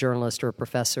 whether as a journalist or a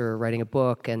professor or writing a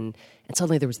book, and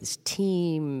suddenly there was this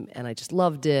team, and I just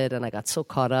loved it, and I got so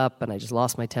caught up, and I just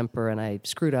lost my temper, and I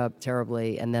screwed up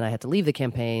terribly, and then I had to leave the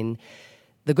campaign.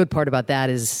 The good part about that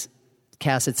is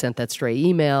Cass had sent that stray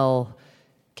email.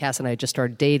 Cass and I had just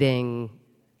started dating.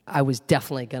 I was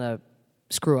definitely going to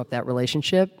screw up that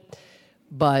relationship,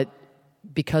 but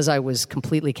because I was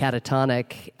completely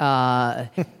catatonic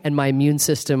and my immune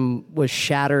system was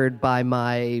shattered by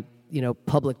my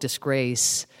public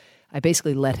disgrace, I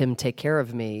basically let him take care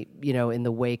of me, in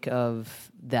the wake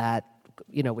of that,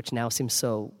 which now seems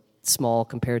so small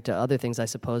compared to other things, I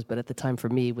suppose. But at the time for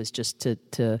me was just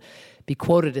to be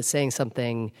quoted as saying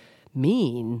something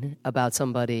mean about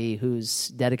somebody who's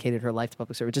dedicated her life to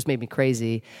public service. It just made me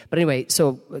crazy. But anyway,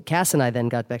 so Cass and I then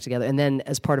got back together. And then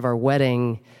as part of our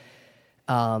wedding,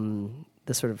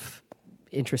 the sort of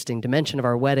interesting dimension of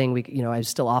our wedding, I was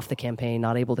still off the campaign,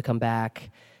 not able to come back.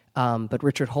 But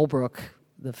Richard Holbrooke,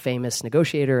 the famous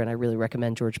negotiator, and I really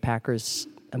recommend George Packer's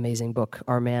amazing book,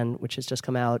 Our Man, which has just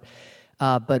come out.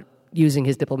 But using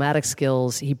his diplomatic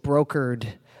skills, he brokered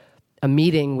a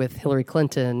meeting with Hillary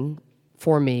Clinton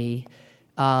for me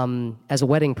as a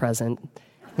wedding present.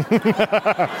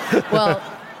 Well,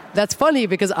 that's funny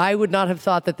because I would not have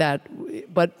thought but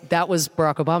that was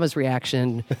Barack Obama's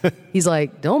reaction. He's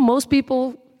like, don't most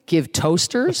people give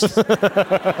toasters?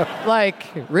 Like,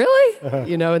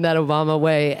 really? In that Obama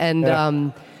way.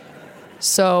 And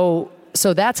so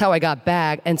that's how I got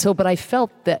back. And so, but I felt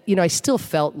that, I still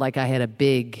felt like I had a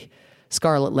big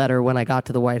scarlet letter when I got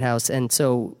to the White House. And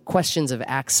so questions of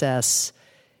access,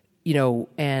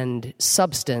 and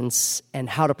substance and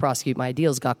how to prosecute my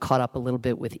ideals got caught up a little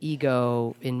bit with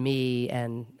ego in me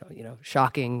and,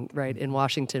 shocking, right, in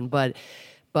Washington. But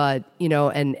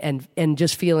and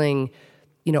just feeling,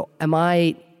 am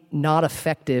I not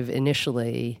effective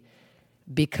initially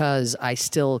because I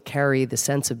still carry the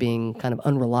sense of being kind of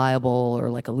unreliable or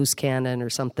like a loose cannon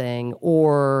or something,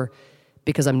 or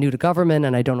because I'm new to government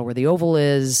and I don't know where the Oval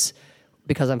is,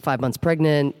 because I'm 5 months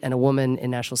pregnant and a woman in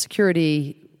national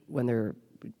security, when they're,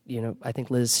 I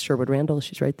think Liz Sherwood Randall,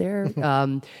 she's right there.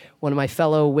 One of my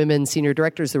fellow women senior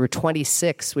directors, there were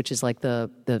 26, which is like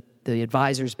the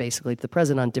advisors basically to the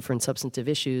president on different substantive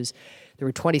issues. There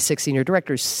were 26 senior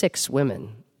directors, 6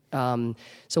 women.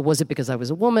 So was it because I was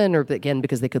a woman, or again,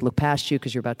 because they could look past you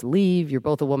because you're about to leave, you're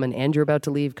both a woman and you're about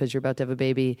to leave because you're about to have a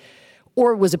baby?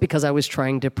 Or was it because I was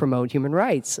trying to promote human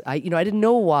rights? I didn't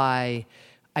know why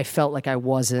I felt like I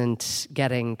wasn't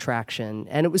getting traction.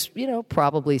 And it was,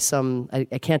 probably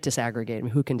I can't disaggregate. I mean,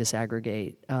 who can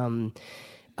disaggregate?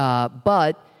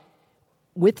 But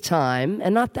with time,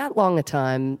 and not that long a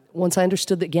time, once I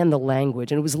understood, again, the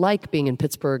language, and it was like being in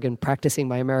Pittsburgh and practicing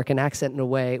my American accent in a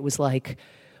way, it was like,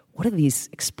 what are these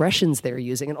expressions they're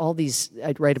using? And all these,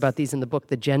 I write about these in the book,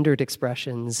 the gendered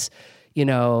expressions, we're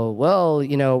going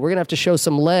to have to show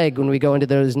some leg when we go into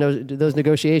those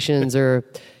negotiations, or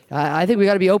I think we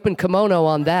got to be open kimono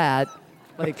on that.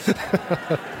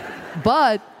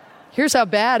 But here's how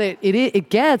bad it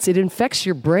gets. It infects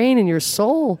your brain and your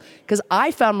soul. Because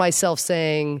I found myself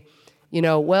saying,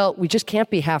 we just can't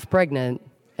be half pregnant.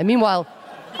 And meanwhile,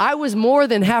 I was more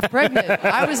than half pregnant.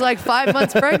 I was like 5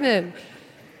 months pregnant.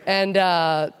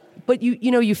 And but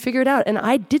you figure it out. And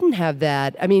I didn't have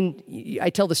that. I mean, I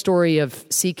tell the story of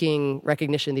seeking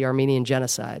recognition of the Armenian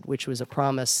genocide, which was a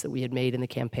promise that we had made in the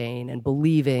campaign, and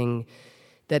believing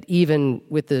that even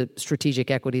with the strategic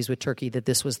equities with Turkey, that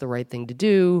this was the right thing to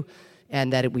do,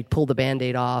 and that we'd pull the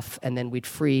Band-Aid off, and then we'd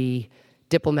free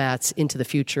diplomats into the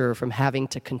future from having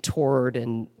to contort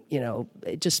and,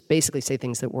 just basically say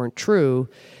things that weren't true.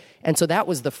 And so that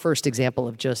was the first example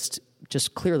of just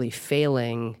clearly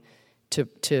failing to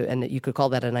and that you could call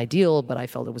that an ideal, but I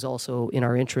felt it was also in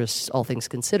our interests, all things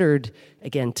considered,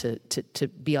 again, to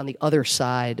be on the other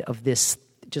side of this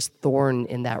just thorn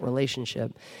in that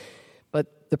relationship.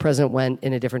 But the president went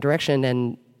in a different direction,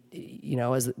 and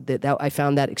I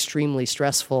found that extremely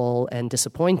stressful and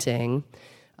disappointing,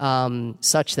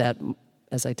 such that,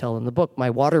 as I tell in the book, my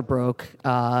water broke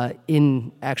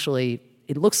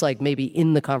it looks like maybe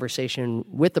in the conversation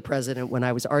with the president when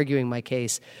I was arguing my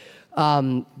case.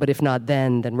 But if not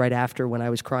then right after, when I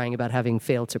was crying about having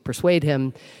failed to persuade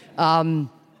him.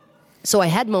 So I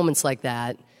had moments like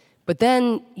that. But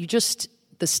then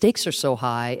the stakes are so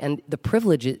high, and the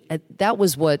privilege, that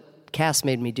was what Cass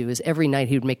made me do, is every night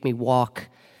he would make me walk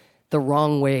the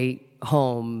wrong way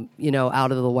home,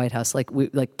 out of the White House,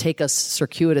 like take us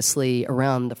circuitously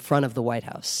around the front of the White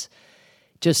House,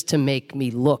 just to make me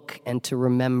look and to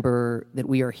remember that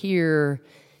we are here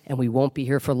and we won't be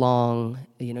here for long.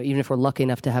 Even if we're lucky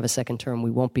enough to have a second term,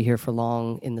 we won't be here for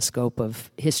long in the scope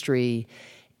of history.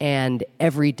 And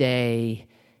every day,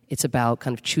 it's about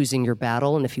kind of choosing your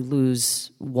battle. And if you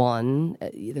lose one,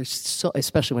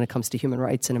 especially when it comes to human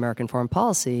rights and American foreign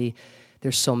policy,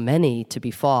 there's so many to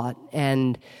be fought.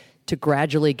 And to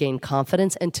gradually gain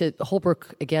confidence, and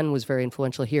Holbrooke, again, was very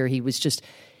influential here. He was just,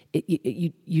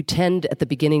 you tend at the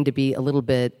beginning to be a little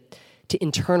bit to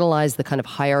internalize the kind of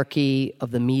hierarchy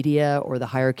of the media or the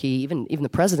hierarchy, even the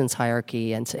president's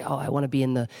hierarchy, and say, oh, I want to be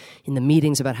in the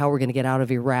meetings about how we're going to get out of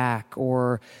Iraq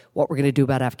or what we're going to do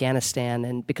about Afghanistan.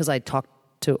 And because I talked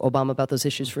to Obama about those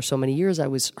issues for so many years, I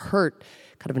was hurt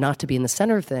kind of not to be in the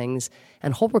center of things.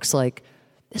 And Holbrooke's like,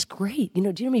 it's great. Do you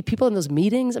know how many people in those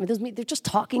meetings? I mean, they're just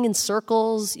talking in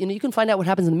circles. You can find out what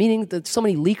happens in the meeting. There's so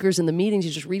many leakers in the meetings.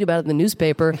 You just read about it in the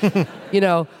newspaper.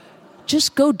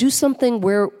 Just go do something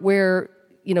where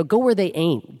go where they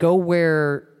ain't. Go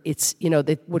where it's,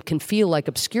 what can feel like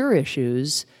obscure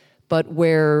issues, but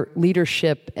where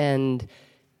leadership and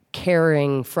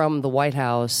caring from the White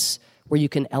House, where you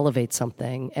can elevate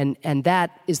something. And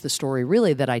that is the story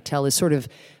really that I tell, is sort of,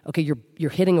 okay, you're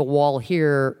hitting a wall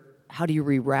here. How do you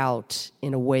reroute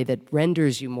in a way that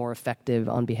renders you more effective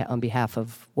on behalf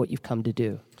of what you've come to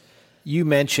do? You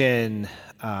mentioned,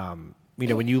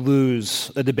 when you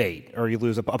lose a debate or you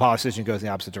lose a politician goes in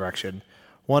the opposite direction,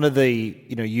 one of the,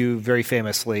 you very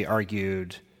famously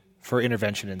argued for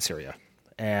intervention in Syria,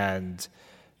 and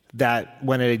that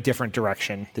went in a different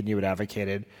direction than you had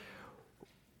advocated.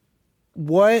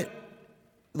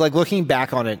 Looking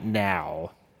back on it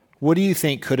now, what do you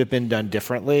think could have been done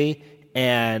differently?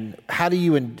 And how do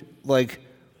you,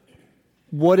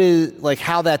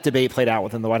 how that debate played out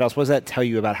within the White House? What does that tell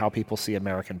you about how people see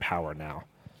American power now?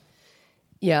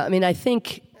 Yeah, I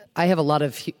think I have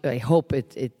I hope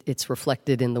it's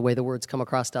reflected in the way the words come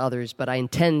across to others, but I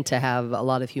intend to have a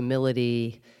lot of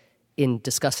humility in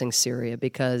discussing Syria,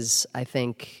 because I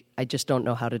think I just don't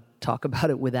know how to talk about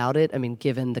it without it.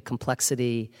 Given the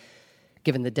complexity,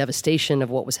 given the devastation of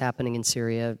what was happening in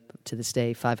Syria to this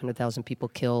day, 500,000 people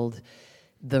killed,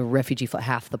 the refugee,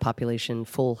 half the population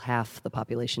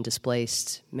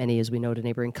displaced, many, as we know, to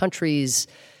neighboring countries,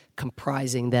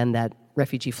 comprising then that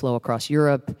refugee flow across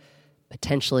Europe,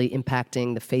 potentially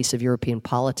impacting the face of European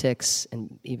politics,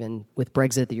 and even with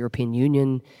Brexit, the European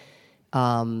Union,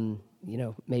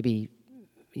 maybe,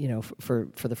 for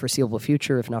the foreseeable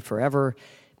future, if not forever,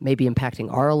 maybe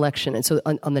impacting our election. And so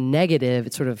on the negative,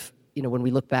 it's sort of, when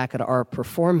we look back at our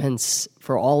performance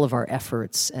for all of our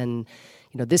efforts, and,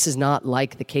 this is not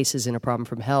like the cases in A Problem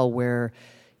from Hell where,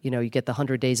 you get the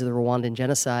 100 days of the Rwandan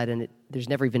genocide and there's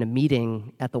never even a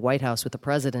meeting at the White House with the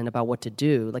president about what to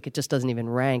do. It just doesn't even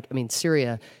rank.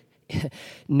 Syria,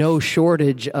 no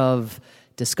shortage of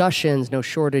discussions, no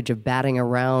shortage of batting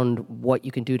around what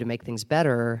you can do to make things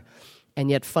better, and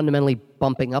yet fundamentally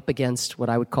bumping up against what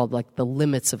I would call the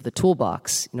limits of the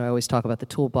toolbox. I always talk about the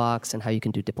toolbox and how you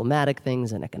can do diplomatic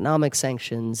things and economic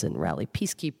sanctions and rally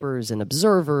peacekeepers and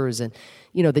observers, and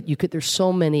there's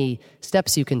so many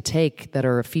steps you can take that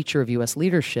are a feature of U.S.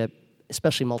 leadership,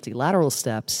 especially multilateral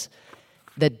steps,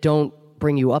 that don't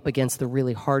bring you up against the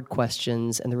really hard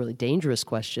questions and the really dangerous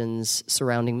questions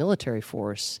surrounding military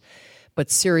force.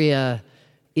 But Syria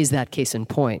is that case in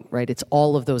point, right? It's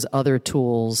all of those other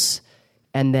tools,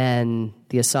 and then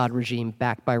the Assad regime,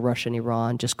 backed by Russia and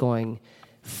Iran, just going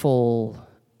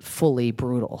fully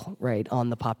brutal, right, on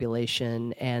the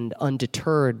population and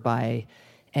undeterred by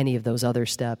any of those other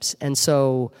steps. And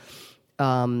so,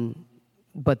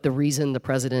 but the reason the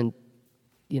president,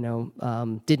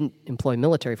 didn't employ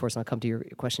military force, and I'll come to your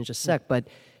question in just a sec, but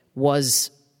was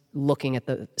looking at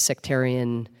the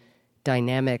sectarian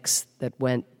dynamics that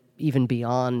went even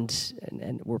beyond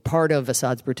and were part of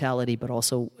Assad's brutality, but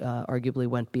also arguably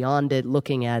went beyond it,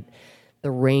 looking at the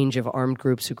range of armed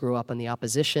groups who grew up in the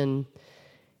opposition.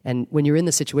 And when you're in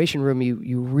the Situation Room,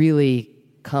 you really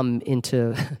come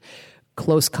into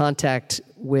close contact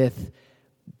with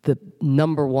the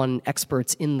number one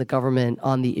experts in the government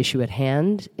on the issue at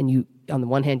hand. And you, on the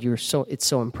one hand, it's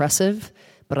so impressive,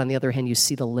 but on the other hand, you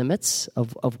see the limits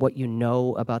of what you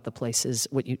know about the places,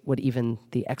 what even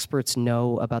the experts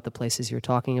know about the places you're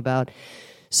talking about.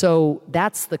 So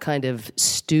that's the kind of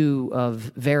stew of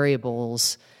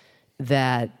variables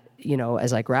that,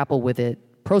 as I grapple with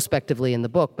it prospectively in the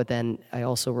book, but then I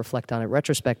also reflect on it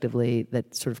retrospectively,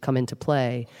 that sort of come into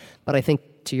play. But I think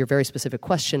to your very specific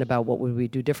question about what would we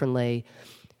do differently,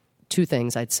 two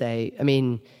things I'd say.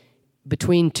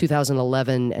 Between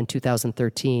 2011 and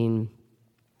 2013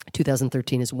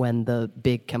 is when the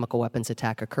big chemical weapons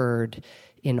attack occurred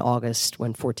in August,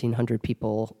 when 1,400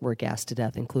 people were gassed to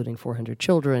death, including 400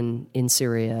 children in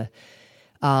Syria.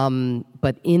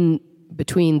 But in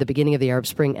between the beginning of the Arab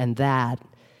Spring and that,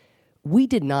 we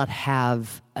did not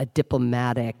have a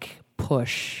diplomatic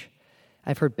push.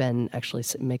 I've heard Ben actually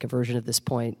make a version of this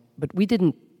point, but we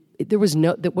didn't. There was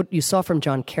what you saw from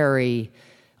John Kerry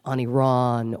on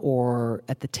Iran, or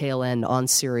at the tail end on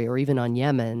Syria, or even on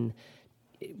Yemen.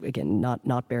 again,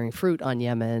 not bearing fruit on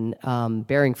Yemen,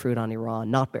 bearing fruit on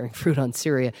Iran, not bearing fruit on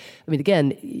Syria. I mean,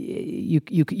 again, you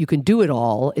can do it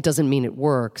all. It doesn't mean it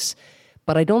works.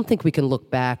 But I don't think we can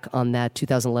look back on that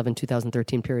 2011,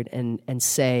 2013 period and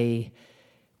say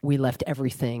we left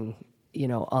everything,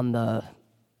 on the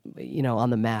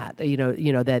mat.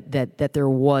 That there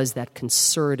was that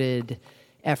concerted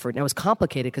effort. Now, it was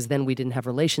complicated because then we didn't have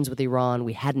relations with Iran.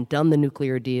 We hadn't done the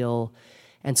nuclear deal.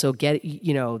 And so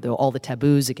all the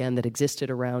taboos, again, that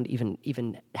existed around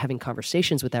even having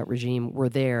conversations with that regime were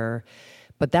there.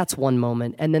 But that's one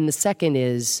moment. And then the second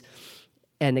is,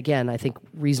 and again, I think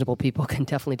reasonable people can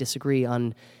definitely disagree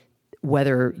on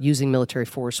whether using military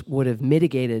force would have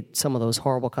mitigated some of those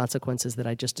horrible consequences that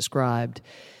I just described.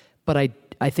 But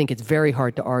I think it's very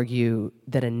hard to argue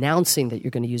that announcing that you're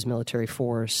going to use military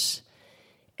force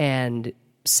and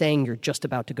saying you're just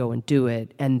about to go and do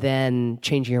it, and then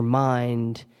changing your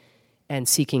mind and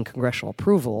seeking congressional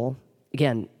approval.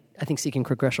 Again, I think seeking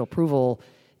congressional approval,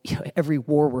 every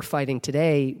war we're fighting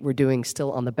today, we're doing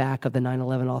still on the back of the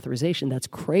 9/11 authorization. That's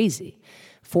crazy.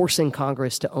 Forcing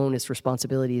Congress to own its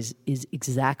responsibilities is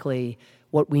exactly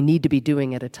what we need to be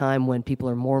doing at a time when people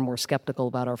are more and more skeptical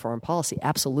about our foreign policy.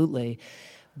 Absolutely.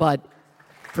 But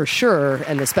for sure,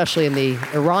 and especially in the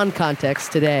Iran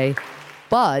context today,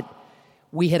 but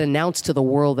we had announced to the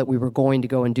world that we were going to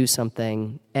go and do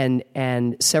something,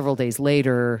 and several days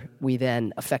later, we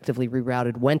then effectively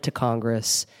rerouted, went to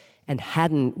Congress, and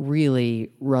hadn't really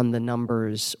run the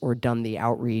numbers or done the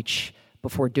outreach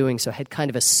before doing so. Had kind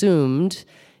of assumed,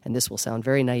 and this will sound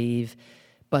very naive,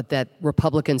 but that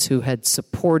Republicans who had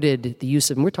supported the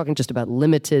use of, and we're talking just about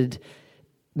limited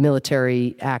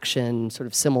military action, sort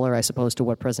of similar, I suppose, to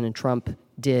what President Trump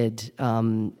did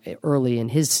early in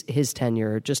his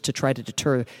tenure, just to try to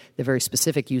deter the very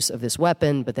specific use of this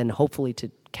weapon, but then hopefully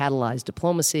to catalyze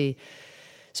diplomacy.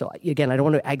 So again, I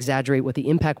don't want to exaggerate what the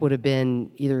impact would have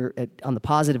been, either on the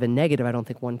positive and negative. I don't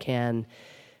think one can.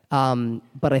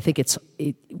 But I think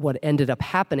what ended up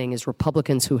happening is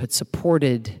Republicans who had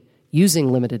supported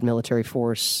using limited military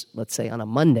force, let's say on a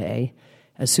Monday,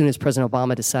 as soon as President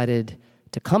Obama decided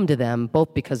to come to them,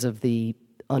 both because of the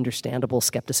understandable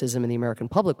skepticism in the American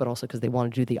public, but also because they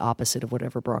wanted to do the opposite of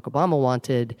whatever Barack Obama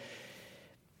wanted.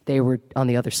 They were on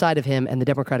the other side of him, and the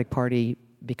Democratic Party,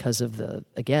 because of the,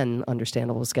 again,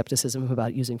 understandable skepticism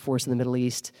about using force in the Middle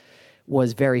East,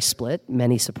 was very split.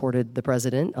 Many supported the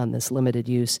president on this limited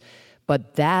use.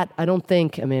 But that, I don't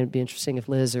think, I mean, it'd be interesting if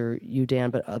Liz or you,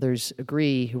 Dan, but others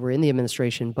agree who were in the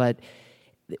administration, but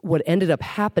what ended up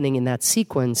happening in that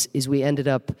sequence is we ended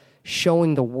up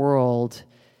showing the world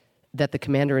that the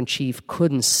commander-in-chief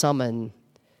couldn't summon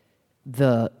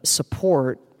the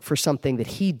support for something that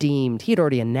he deemed, he had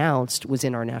already announced, was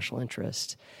in our national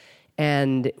interest.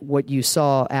 And what you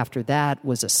saw after that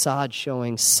was Assad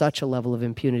showing such a level of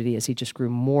impunity as he just grew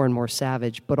more and more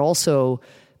savage, but also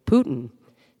Putin,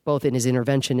 both in his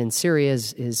intervention in Syria,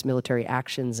 his military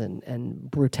actions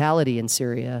and brutality in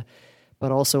Syria,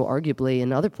 but also arguably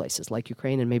in other places like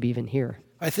Ukraine and maybe even here.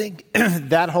 I think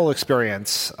that whole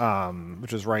experience,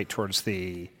 which was right towards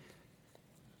I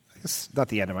guess not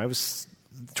the end of it was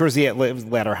towards the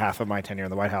latter half of my tenure in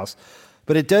the White House,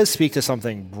 but it does speak to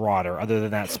something broader other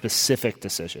than that specific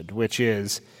decision, which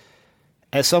is,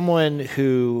 as someone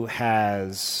who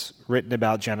has written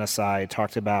about genocide,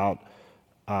 talked about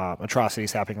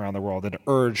atrocities happening around the world, and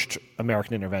urged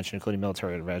American intervention, including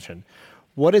military intervention,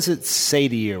 what does it say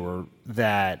to you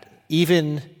that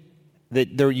even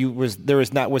that there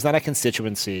was not a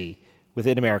constituency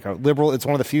within America, liberal, it's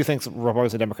one of the few things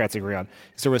Republicans and Democrats agree on,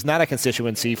 is there was not a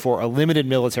constituency for a limited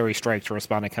military strike to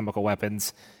respond to chemical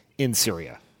weapons in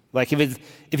Syria? Like,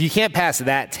 if you can't pass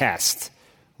that test,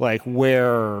 like,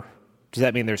 where does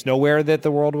that mean there's nowhere that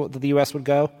the U.S. would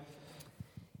go?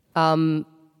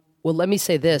 Well, let me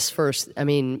say this first. I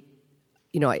mean,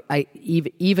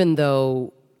 even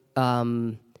though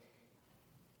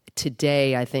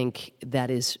today I think that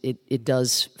it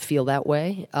does feel that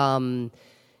way.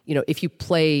 If you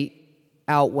play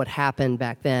out what happened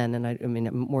back then, and I mean,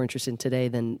 I'm more interested in today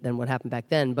than what happened back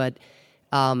then, but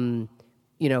President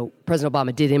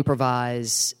Obama did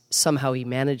improvise. Somehow he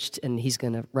managed, and he's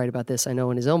going to write about this, I know,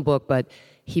 in his own book, but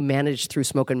he managed through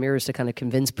smoke and mirrors to kind of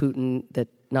convince Putin that,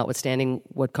 notwithstanding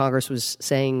what Congress was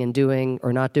saying and doing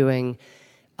or not doing,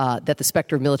 that the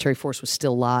specter of military force was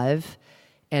still live.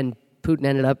 And Putin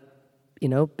ended up,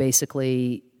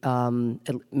 basically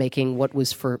making what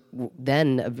was for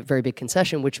then a very big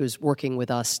concession, which was working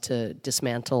with us to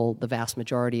dismantle the vast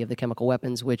majority of the chemical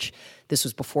weapons, which this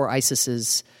was before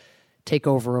ISIS's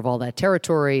takeover of all that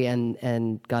territory,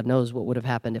 and God knows what would have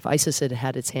happened if ISIS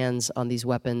had its hands on these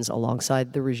weapons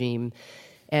alongside the regime.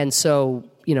 And so,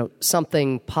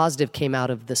 something positive came out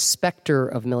of the specter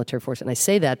of military force. And I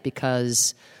say that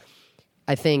because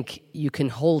I think you can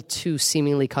hold two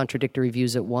seemingly contradictory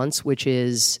views at once, which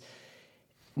is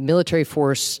military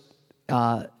force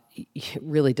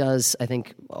really does, I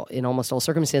think, in almost all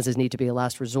circumstances, need to be a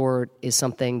last resort, is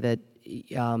something that,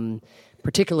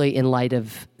 particularly in light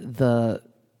of the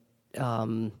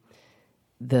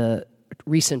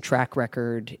recent track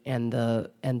record and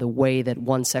the way that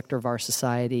one sector of our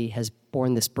society has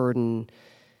borne this burden,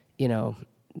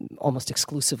 almost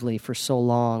exclusively for so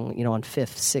long, on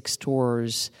fifth, sixth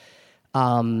tours,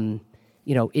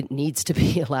 it needs to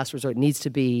be a last resort. It needs to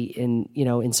be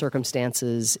in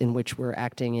circumstances in which we're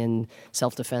acting in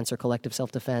self-defense or collective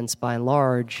self-defense by and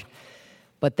large.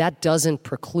 But that doesn't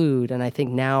preclude, and I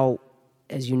think now,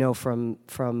 as you know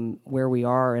from where we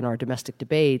are in our domestic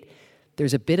debate,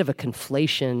 there's a bit of a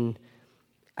conflation,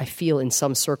 I feel, in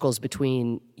some circles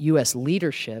between U.S.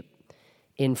 leadership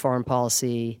in foreign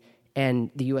policy and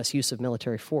the U.S. use of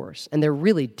military force. And they're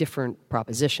really different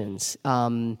propositions.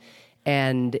 And,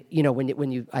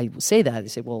 when I say that, they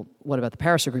say, well, what about the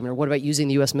Paris Agreement? Or what about using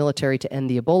the U.S. military to end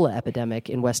the Ebola epidemic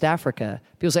in West Africa?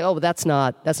 People say, oh, but that's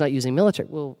not using military.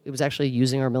 Well, it was actually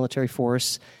using our military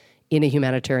force in a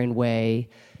humanitarian way,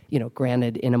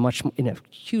 granted in a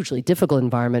hugely difficult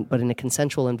environment, but in a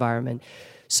consensual environment.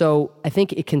 So I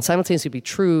think it can simultaneously be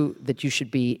true that you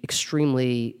should be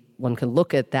one can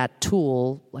look at that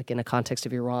tool, like in a context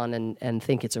of Iran, and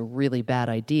think it's a really bad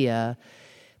idea.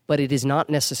 But it does not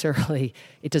necessarily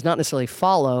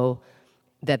follow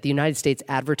that the United States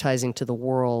advertising to the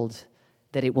world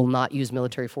that it will not use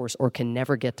military force or can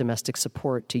never get domestic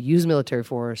support to use military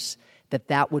force,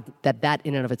 that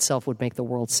in and of itself would make the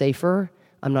world safer.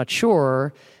 I'm not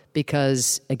sure,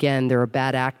 because again, there are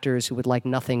bad actors who would like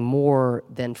nothing more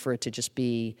than for it to just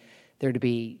be there to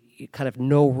be kind of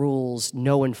no rules,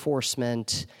 no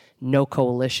enforcement, no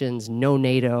coalitions, no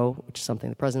NATO, which is something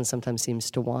the president sometimes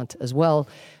seems to want as well.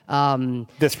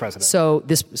 This president.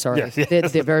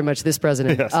 Very much this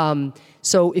president. Yes.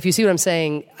 So if you see what I'm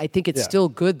saying, I think it's still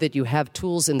good that you have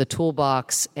tools in the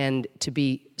toolbox, and to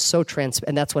be so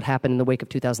and that's what happened in the wake of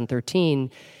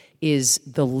 2013, is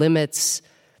the limits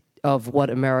of what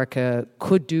America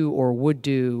could do or would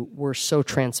do were so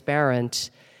transparent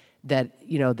that,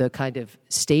 the kind of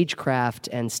stagecraft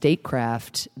and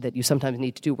statecraft that you sometimes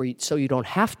need to do so you don't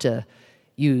have to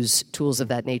use tools of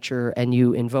that nature, and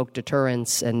you invoke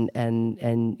deterrence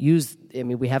and use,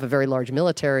 we have a very large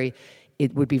military.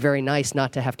 It would be very nice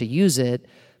not to have to use it,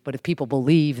 but if people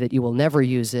believe that you will never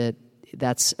use it,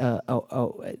 that's a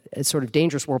sort of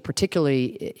dangerous world, particularly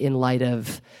in light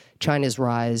of China's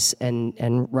rise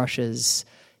and Russia's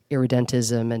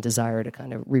irredentism and desire to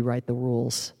kind of rewrite the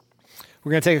rules.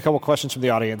 We're going to take a couple questions from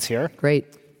the audience here.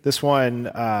 Great. This one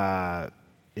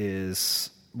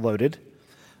is loaded.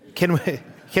 Can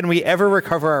we ever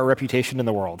recover our reputation in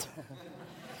the world?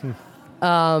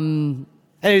 And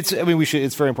it's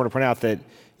very important to point out that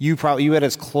you had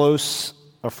as close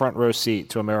a front row seat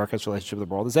to America's relationship with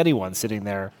the world as anyone sitting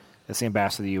there as the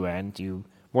ambassador to the UN. You,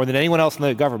 more than anyone else in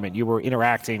the government, you were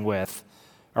interacting with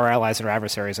our allies and our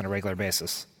adversaries on a regular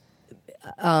basis.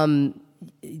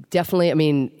 Definitely,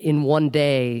 in one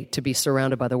day to be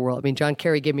surrounded by the world. John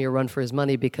Kerry gave me a run for his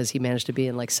money because he managed to be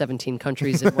in like 17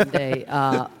 countries in one day,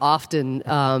 often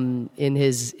in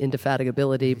his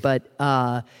indefatigability. But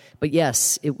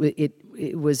yes,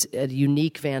 it was a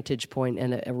unique vantage point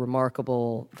and a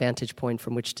remarkable vantage point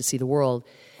from which to see the world.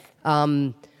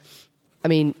 To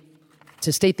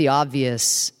state the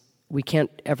obvious, we can't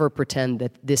ever pretend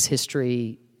that this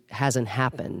history hasn't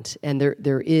happened, and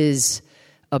there is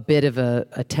a bit of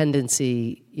a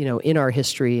tendency, in our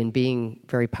history and being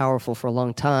very powerful for a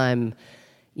long time,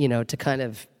 to kind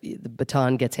of, the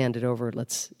baton gets handed over.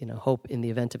 Let's, hope in the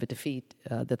event of a defeat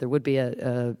that there would be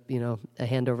a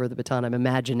handover of the baton. I'm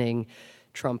imagining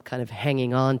Trump kind of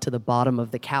hanging on to the bottom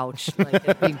of the couch,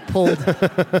 like being pulled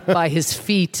by his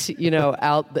feet,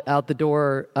 out the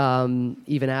door,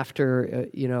 even after,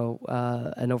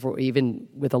 even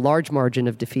with a large margin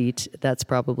of defeat. That's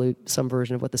probably some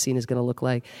version of what the scene is going to look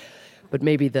like. But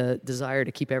maybe the desire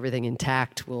to keep everything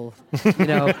intact will,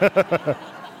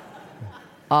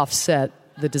 offset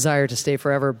the desire to stay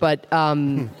forever. But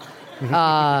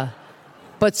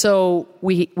so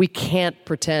we can't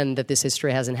pretend that this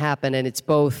history hasn't happened, and it's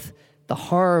both the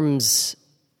harms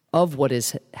of what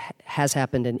has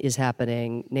happened and is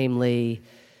happening, namely,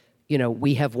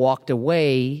 we have walked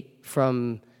away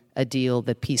from a deal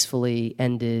that peacefully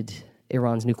ended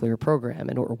Iran's nuclear program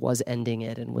or was ending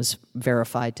it and was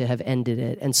verified to have ended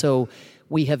it. And so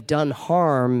we have done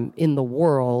harm in the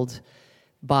world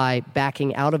by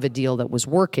backing out of a deal that was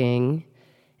working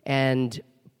and,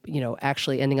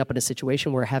 actually ending up in a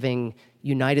situation where having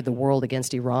united the world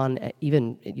against Iran,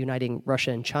 even uniting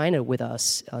Russia and China with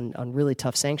us on really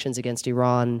tough sanctions against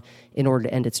Iran in order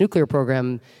to end its nuclear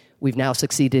program, we've now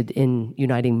succeeded in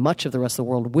uniting much of the rest of the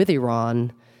world with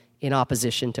Iran in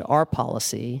opposition to our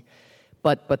policy.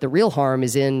 But the real harm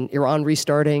is in Iran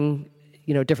restarting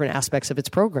different aspects of its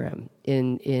program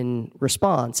in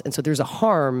response. And so there's a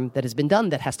harm that has been done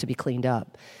that has to be cleaned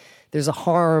up. There's a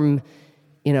harm,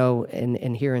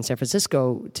 and here in San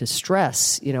Francisco to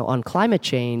stress, on climate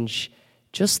change,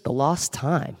 just the lost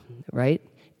time, right?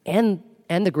 And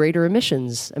the greater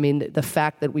emissions. I mean, the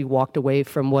fact that we walked away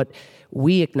from what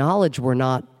we acknowledge were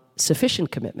not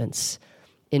sufficient commitments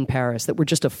in Paris, that were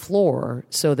just a floor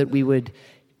so that we would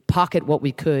pocket what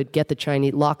we could,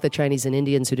 lock the Chinese and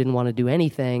Indians who didn't want to do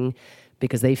anything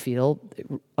because they feel,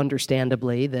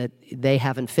 understandably, that they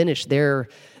haven't finished their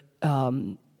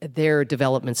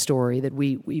development story. That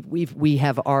we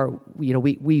have our,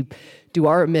 we do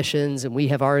our emissions and we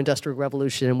have our industrial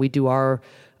revolution and we do our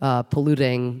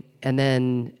polluting, and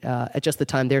then at just the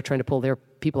time they're trying to pull their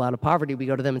people out of poverty, we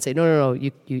go to them and say, no,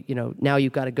 you now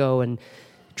you've got to go and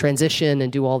transition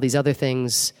and do all these other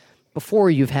things before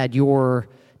you've had your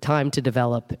time to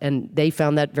develop. And they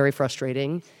found that very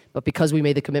frustrating. But because we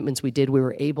made the commitments we did, we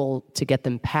were able to get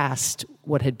them past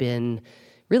what had been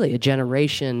really a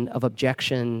generation of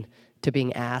objection to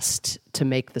being asked to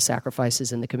make the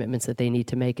sacrifices and the commitments that they need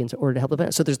to make in order to help the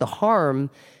planet. So there's the harm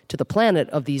to the planet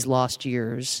of these lost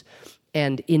years,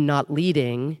 and in not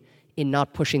leading, in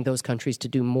not pushing those countries to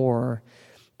do more.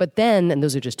 But then, and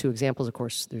those are just two examples, of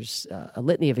course, there's a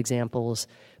litany of examples,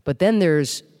 but then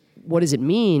there's what does it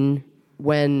mean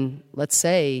when, let's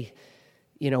say,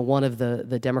 one of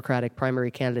the Democratic primary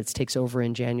candidates takes over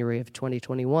in January of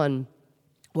 2021,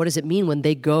 what does it mean when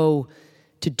they go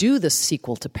to do the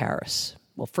sequel to Paris?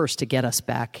 Well, first to get us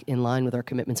back in line with our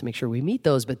commitments and make sure we meet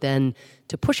those, but then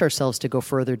to push ourselves to go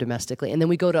further domestically. And then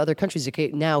we go to other countries. Okay,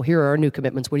 now here are our new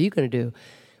commitments. What are you going to do?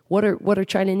 What are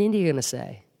China and India going to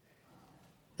say?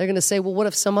 They're going to say, well, what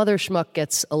if some other schmuck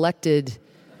gets elected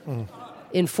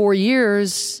in 4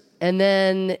 years? And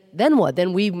then what?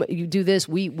 Then you do this.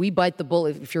 We bite the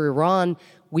bullet. If you're Iran,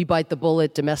 we bite the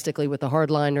bullet domestically with the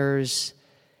hardliners.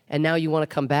 And now you want to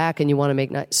come back and you want to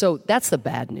make... So that's the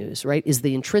bad news, right? Is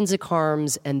the intrinsic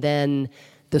harms and then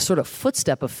the sort of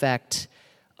footstep effect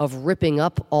of ripping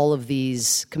up all of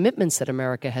these commitments that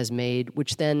America has made,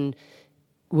 which then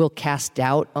will cast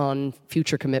doubt on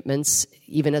future commitments,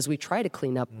 even as we try to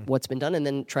clean up what's been done and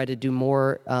then try to do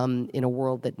more in a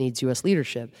world that needs U.S.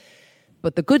 leadership.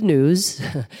 But the good news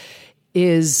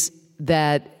is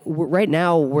that right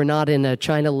now we're not in a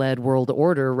China-led world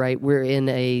order, right? We're in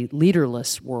a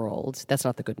leaderless world. That's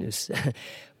not the good news.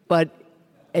 But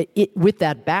with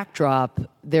that backdrop,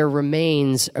 there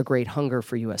remains a great hunger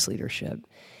for U.S. leadership.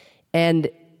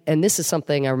 And this is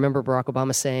something I remember Barack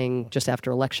Obama saying just after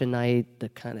election night, the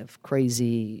kind of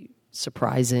crazy,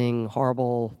 surprising,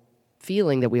 horrible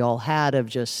feeling that we all had of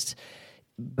just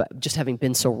having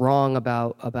been so wrong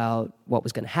about what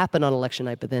was going to happen on election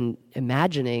night, but then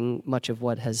imagining much of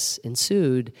what has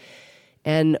ensued.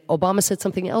 And Obama said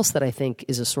something else that I think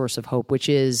is a source of hope, which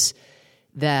is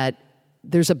that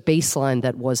there's a baseline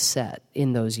that was set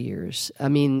in those years. I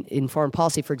mean, in foreign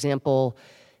policy, for example,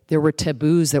 there were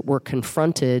taboos that were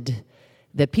confronted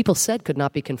that people said could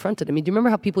not be confronted. I mean, do you remember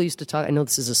how people used to talk? I know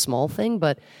this is a small thing,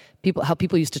 but how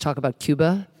people used to talk about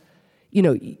Cuba?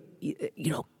 You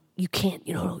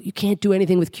can't do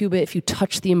anything with Cuba if you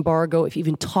touch the embargo. If you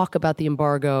even talk about the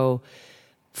embargo,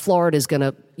 Florida's going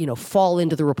to, fall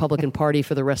into the Republican Party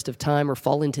for the rest of time, or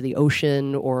fall into the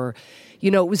ocean, or,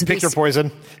 it was pick your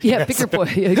poison. Yeah, yes. Pick your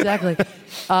poison. Exactly.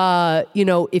 To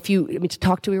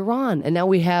talk to Iran, and now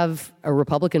we have a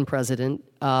Republican president,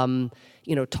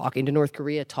 talking to North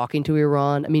Korea, talking to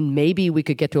Iran. I mean, maybe we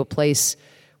could get to a place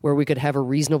where we could have a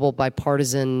reasonable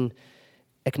bipartisan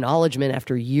acknowledgement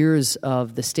after years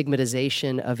of the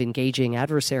stigmatization of engaging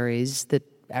adversaries that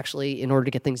actually, in order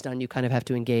to get things done, you kind of have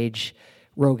to engage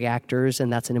rogue actors,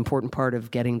 and that's an important part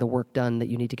of getting the work done that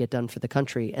you need to get done for the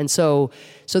country. And so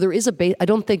there is I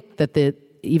don't think that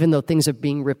even though things are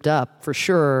being ripped up, for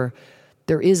sure,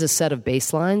 there is a set of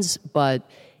baselines, but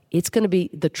it's going to be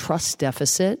the trust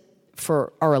deficit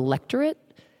for our electorate,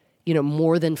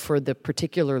 more than for the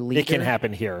particular leader. It can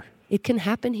happen here. It can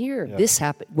happen here. Yeah. This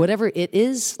happened. Whatever it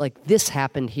is, like this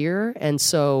happened here. And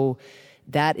so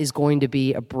that is going to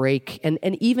be a break. And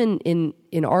even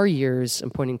in our years, I'm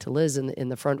pointing to Liz in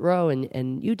the front row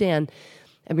and you, Dan,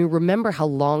 I mean, remember how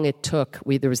long it took.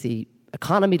 There was the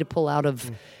economy to pull out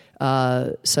of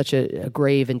such a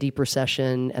grave and deep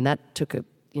recession, and that took a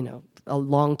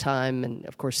long time, and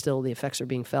of course still the effects are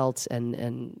being felt,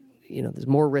 and there's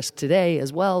more risk today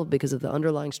as well because of the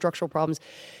underlying structural problems.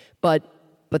 But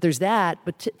there's that.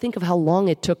 But think of how long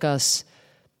it took us,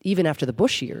 even after the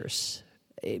Bush years,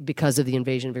 because of the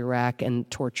invasion of Iraq and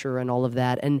torture and all of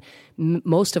that. And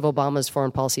most of Obama's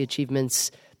foreign policy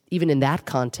achievements, even in that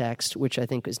context, which I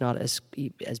think is not as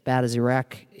bad as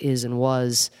Iraq is and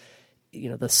was,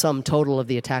 the sum total of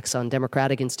the attacks on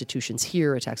democratic institutions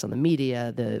here, attacks on the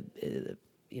media, the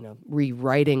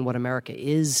rewriting what America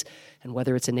is and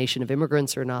whether it's a nation of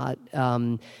immigrants or not,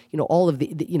 all of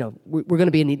we're going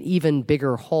to be in an even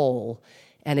bigger hole.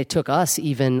 And it took us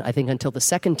even, I think, until the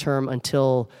second term,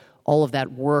 until all of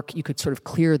that work, you could sort of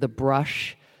clear the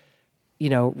brush,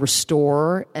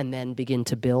 restore, and then begin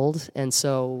to build. And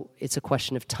so it's a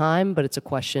question of time, but it's a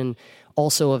question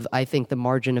also of, I think, the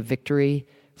margin of victory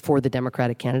for the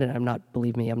Democratic candidate.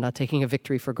 Believe me, I'm not taking a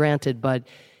victory for granted, but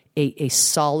a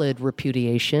solid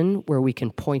repudiation where we can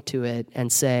point to it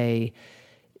and say,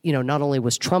 not only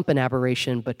was Trump an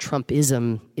aberration, but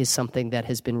Trumpism is something that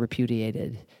has been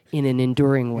repudiated in an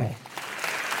enduring way.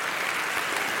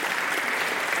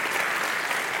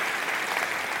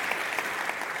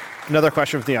 Another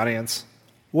question from the audience.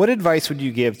 What advice would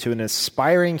you give to an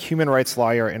aspiring human rights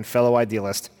lawyer and fellow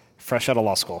idealist fresh out of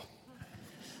law school?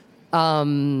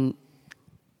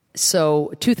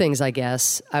 So two things, I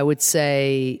guess. I would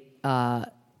say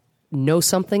know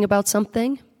something about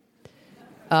something.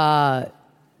 Yeah,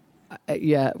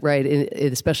 right.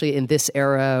 Especially in this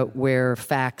era where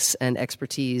facts and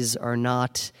expertise are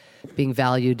not being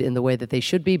valued in the way that they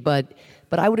should be. But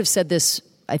I would have said this,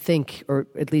 I think, or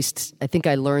at least I think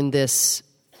I learned this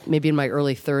maybe in my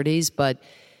early 30s. But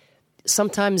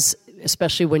sometimes,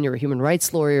 especially when you're a human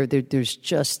rights lawyer, there's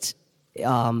just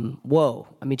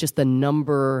just the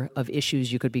number of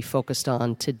issues you could be focused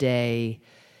on today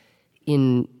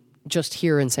in just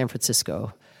here in San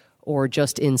Francisco or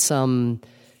just in some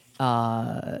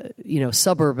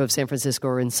suburb of San Francisco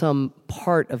or in some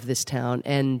part of this town,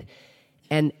 and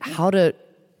how to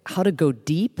go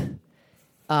deep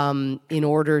in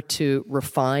order to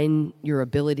refine your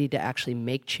ability to actually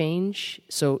make change.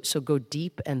 So go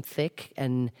deep and thick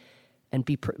and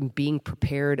being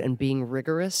prepared and being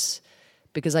rigorous.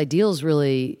 Because ideals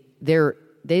really, they're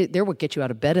what get you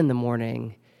out of bed in the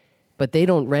morning, but they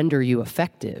don't render you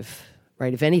effective,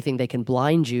 right? If anything, they can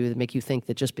blind you, they make you think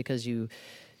that just because you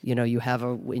have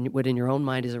what in your own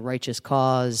mind is a righteous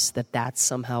cause, that's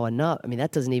somehow enough. I mean,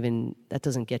 that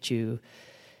doesn't get you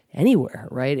anywhere,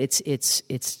 right?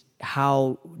 It's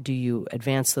how do you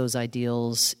advance those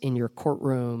ideals in your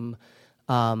courtroom,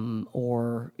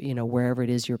 or wherever it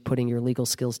is you're putting your legal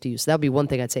skills to use. So that would be one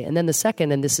thing I'd say. And then the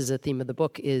second, and this is a theme of the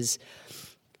book, is,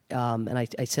 and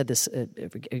I said this,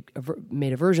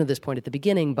 made a version of this point at the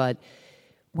beginning, but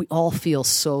we all feel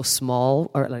so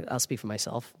small. Or I'll speak for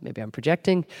myself. Maybe I'm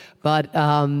projecting, but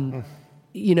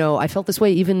I felt this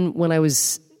way even when I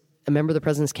was a member of the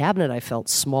president's cabinet. I felt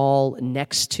small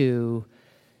next to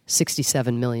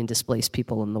 67 million displaced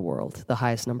people in the world, the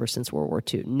highest number since World War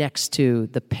II, next to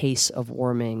the pace of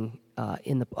warming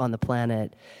on the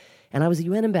planet. And I was the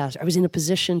UN ambassador. I was in a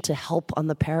position to help on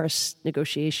the Paris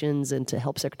negotiations and to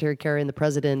help Secretary Kerry and the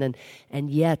president, and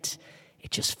yet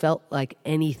it just felt like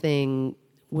anything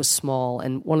was small.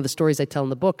 And one of the stories I tell in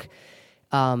the book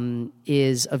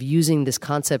is of using this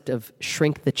concept of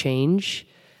shrink the change,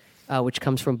 which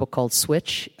comes from a book called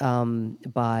Switch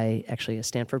by actually a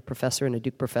Stanford professor and a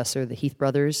Duke professor, the Heath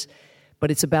brothers.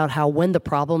 But it's about how when the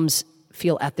problems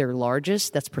feel at their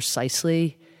largest, that's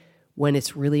precisely when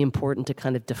it's really important to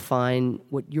kind of define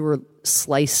what your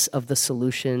slice of the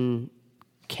solution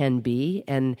can be.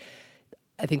 And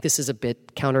I think this is a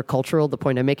bit countercultural, the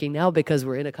point I'm making now, because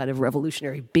we're in a kind of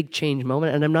revolutionary big change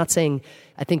moment. And I'm not saying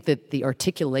I think that the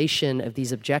articulation of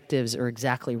these objectives are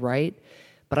exactly right,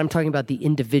 but I'm talking about the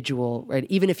individual, right?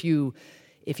 Even if you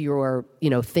are,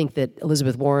 think that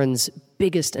Elizabeth Warren's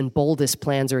biggest and boldest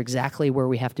plans are exactly where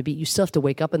we have to be, you still have to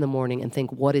wake up in the morning and think,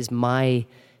 what is my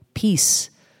piece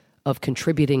of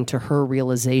contributing to her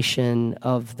realization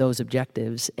of those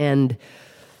objectives? And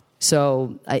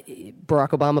so Barack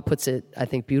Obama puts it, I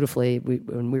think, beautifully.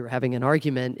 When we were having an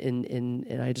argument,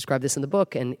 and I described this in the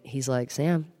book, and he's like,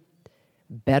 Sam,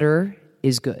 better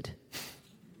is good.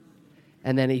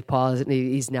 And then he paused, and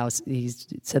he's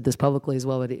said this publicly as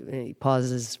well, but he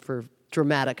pauses for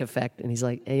dramatic effect, and he's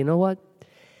like, hey, you know what?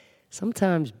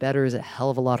 Sometimes better is a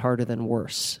hell of a lot harder than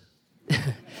worse.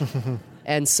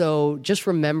 And so just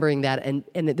remembering that, and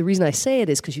the reason I say it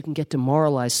is because you can get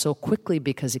demoralized so quickly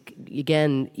because,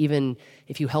 again, even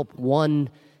if you help one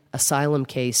asylum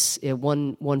case,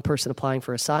 one person applying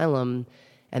for asylum,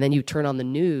 and then you turn on the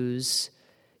news,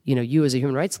 you as a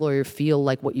human rights lawyer feel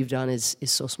like what you've done is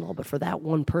so small. But for that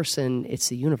one person, it's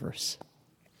the universe.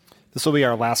 This will be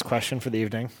our last question for the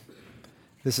evening.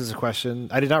 This is a question,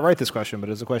 I did not write this question, but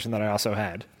it's a question that I also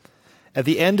had. At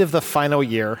the end of The Final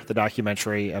Year, the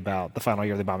documentary about the final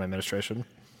year of the Obama administration,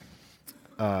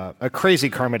 a crazy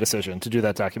karma decision to do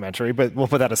that documentary, but we'll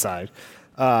put that aside.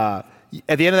 At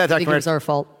the end of that documentary... I think it was our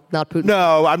fault, not Putin.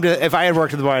 No, if I had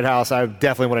worked at the White House, I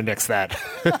definitely would have nixed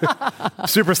that.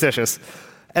 Superstitious.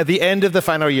 At the end of The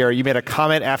Final Year, you made a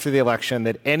comment after the election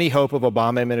that any hope of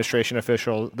Obama administration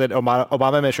officials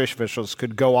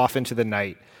could go off into the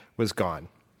night was gone.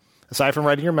 Aside from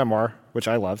writing your memoir, which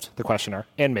I loved, The Questioner,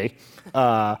 and me.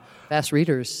 Fast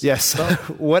readers. Yes.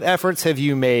 What efforts have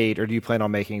you made or do you plan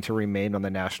on making to remain on the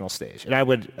national stage? And I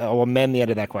will amend the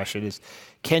end of that question is,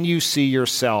 can you see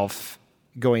yourself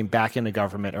going back into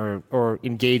government or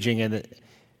engaging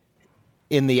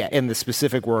in the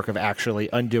specific work of actually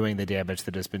undoing the damage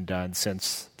that has been done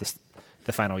since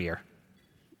the final year?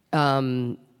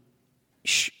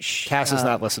 Cass is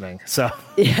not listening, so.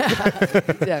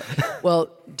 Yeah. Well,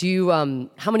 do you,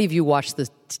 how many of you watched this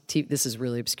is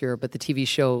really obscure, but the TV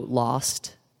show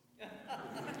Lost?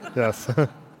 Yes.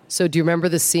 So do you remember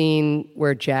the scene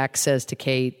where Jack says to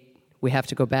Kate, "We have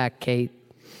to go back, Kate"?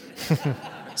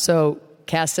 So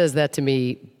Cass says that to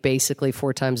me basically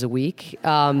 4 times a week.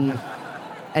 And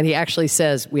he actually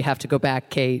says, "We have to go back,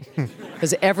 Kate."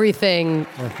 Because everything,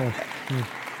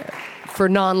 for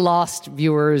non-Lost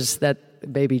viewers, that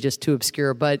may be just too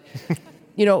obscure. But,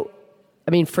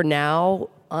 for now,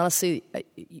 honestly,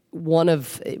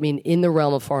 in the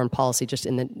realm of foreign policy, just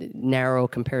in the narrow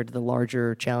compared to the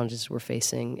larger challenges we're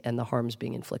facing and the harms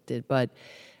being inflicted. But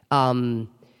it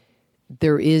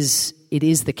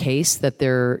is the case that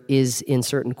there is, in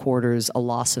certain quarters, a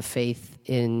loss of faith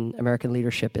in American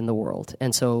leadership in the world.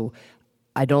 And so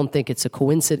I don't think it's a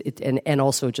coincidence, and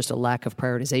also just a lack of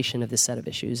prioritization of this set of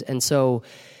issues. And so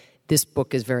this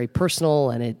book is very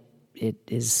personal, and it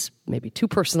is maybe too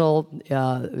personal.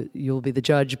 You'll be the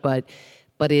judge, but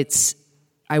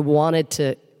I wanted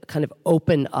to kind of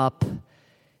open up,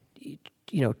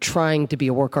 trying to be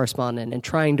a war correspondent and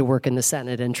trying to work in the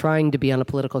Senate and trying to be on a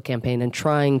political campaign and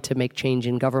trying to make change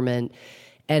in government,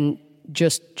 and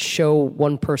just show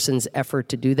one person's effort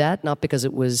to do that, not because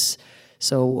it was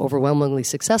so overwhelmingly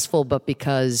successful, but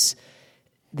because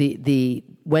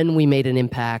when we made an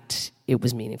impact, it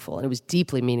was meaningful, and it was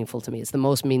deeply meaningful to me. It's the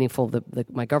most meaningful,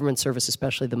 my government service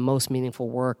especially, the most meaningful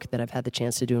work that I've had the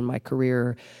chance to do in my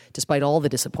career, despite all the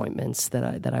disappointments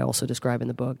that I also describe in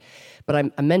the book.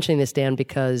 But I'm mentioning this, Dan,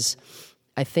 because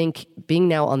I think being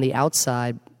now on the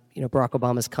outside, Barack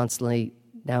Obama's constantly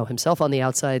now himself on the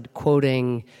outside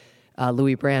quoting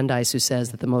Louis Brandeis, who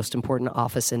says that the most important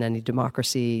office in any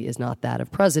democracy is not that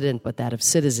of president, but that of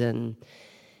citizen.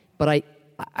 But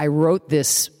I wrote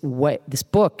this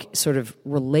book sort of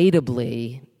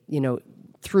relatably,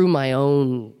 through my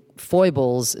own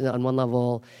foibles on one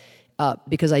level,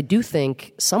 because I do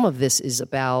think some of this is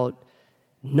about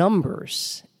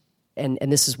numbers. And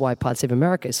this is why Pod Save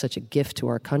America is such a gift to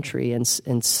our country and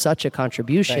such a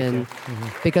contribution,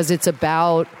 because it's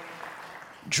about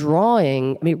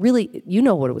drawing. I mean, really, you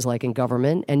know what it was like in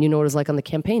government, and you know what it was like on the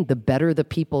campaign. The better the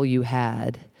people you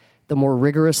had, the more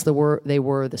rigorous they were,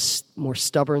 the more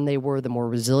stubborn they were, the more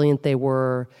resilient they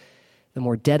were, the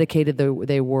more dedicated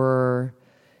they were,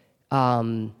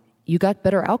 you got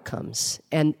better outcomes.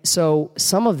 And so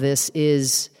some of this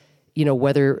is,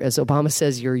 whether, as Obama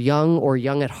says, you're young or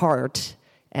young at heart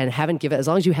and as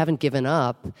long as you haven't given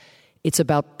up, it's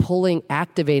about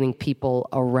activating people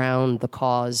around the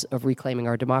cause of reclaiming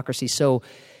our democracy. So,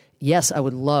 yes, I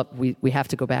would love, we have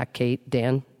to go back, Kate.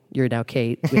 Dan, you're now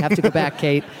Kate. We have to go back,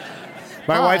 Kate.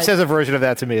 My wife says a version of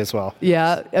that to me as well.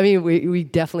 Yeah, I mean, we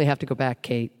definitely have to go back,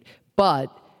 Kate.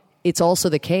 But it's also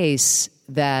the case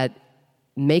that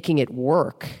making it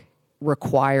work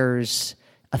requires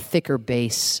a thicker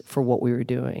base for what we were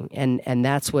doing. And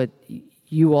that's what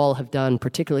you all have done,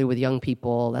 particularly with young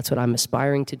people. That's what I'm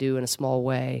aspiring to do in a small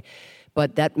way.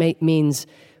 But that means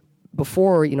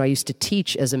before, I used to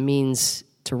teach as a means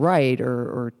to write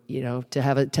or to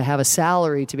have a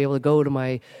salary to be able to go to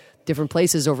my different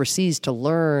places overseas to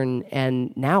learn.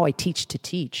 And now I teach to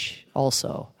teach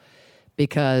also,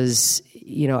 because,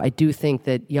 I do think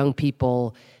that young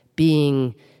people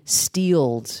being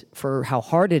steeled for how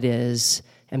hard it is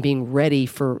and being ready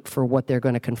for what they're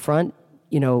going to confront,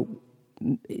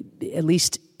 at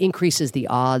least increases the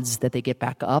odds that they get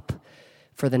back up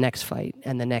for the next fight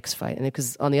and the next fight. And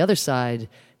because on the other side,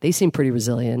 they seem pretty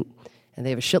resilient and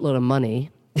they have a shitload of money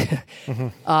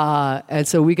And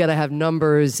so we got to have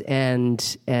numbers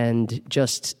and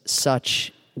just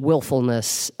such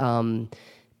willfulness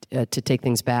to take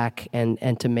things back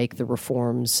and to make the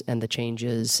reforms and the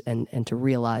changes and to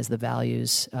realize the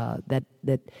values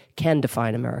that can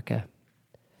define America.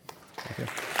 Thank you.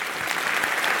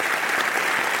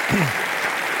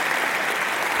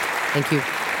 Thank you.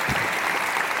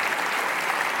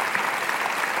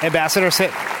 Ambassador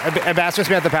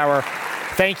Samantha Power,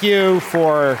 thank you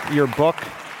for your book.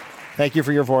 Thank you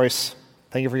for your voice.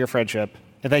 Thank you for your friendship.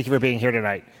 And thank you for being here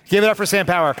tonight. Give it up for Sam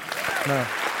Power. No.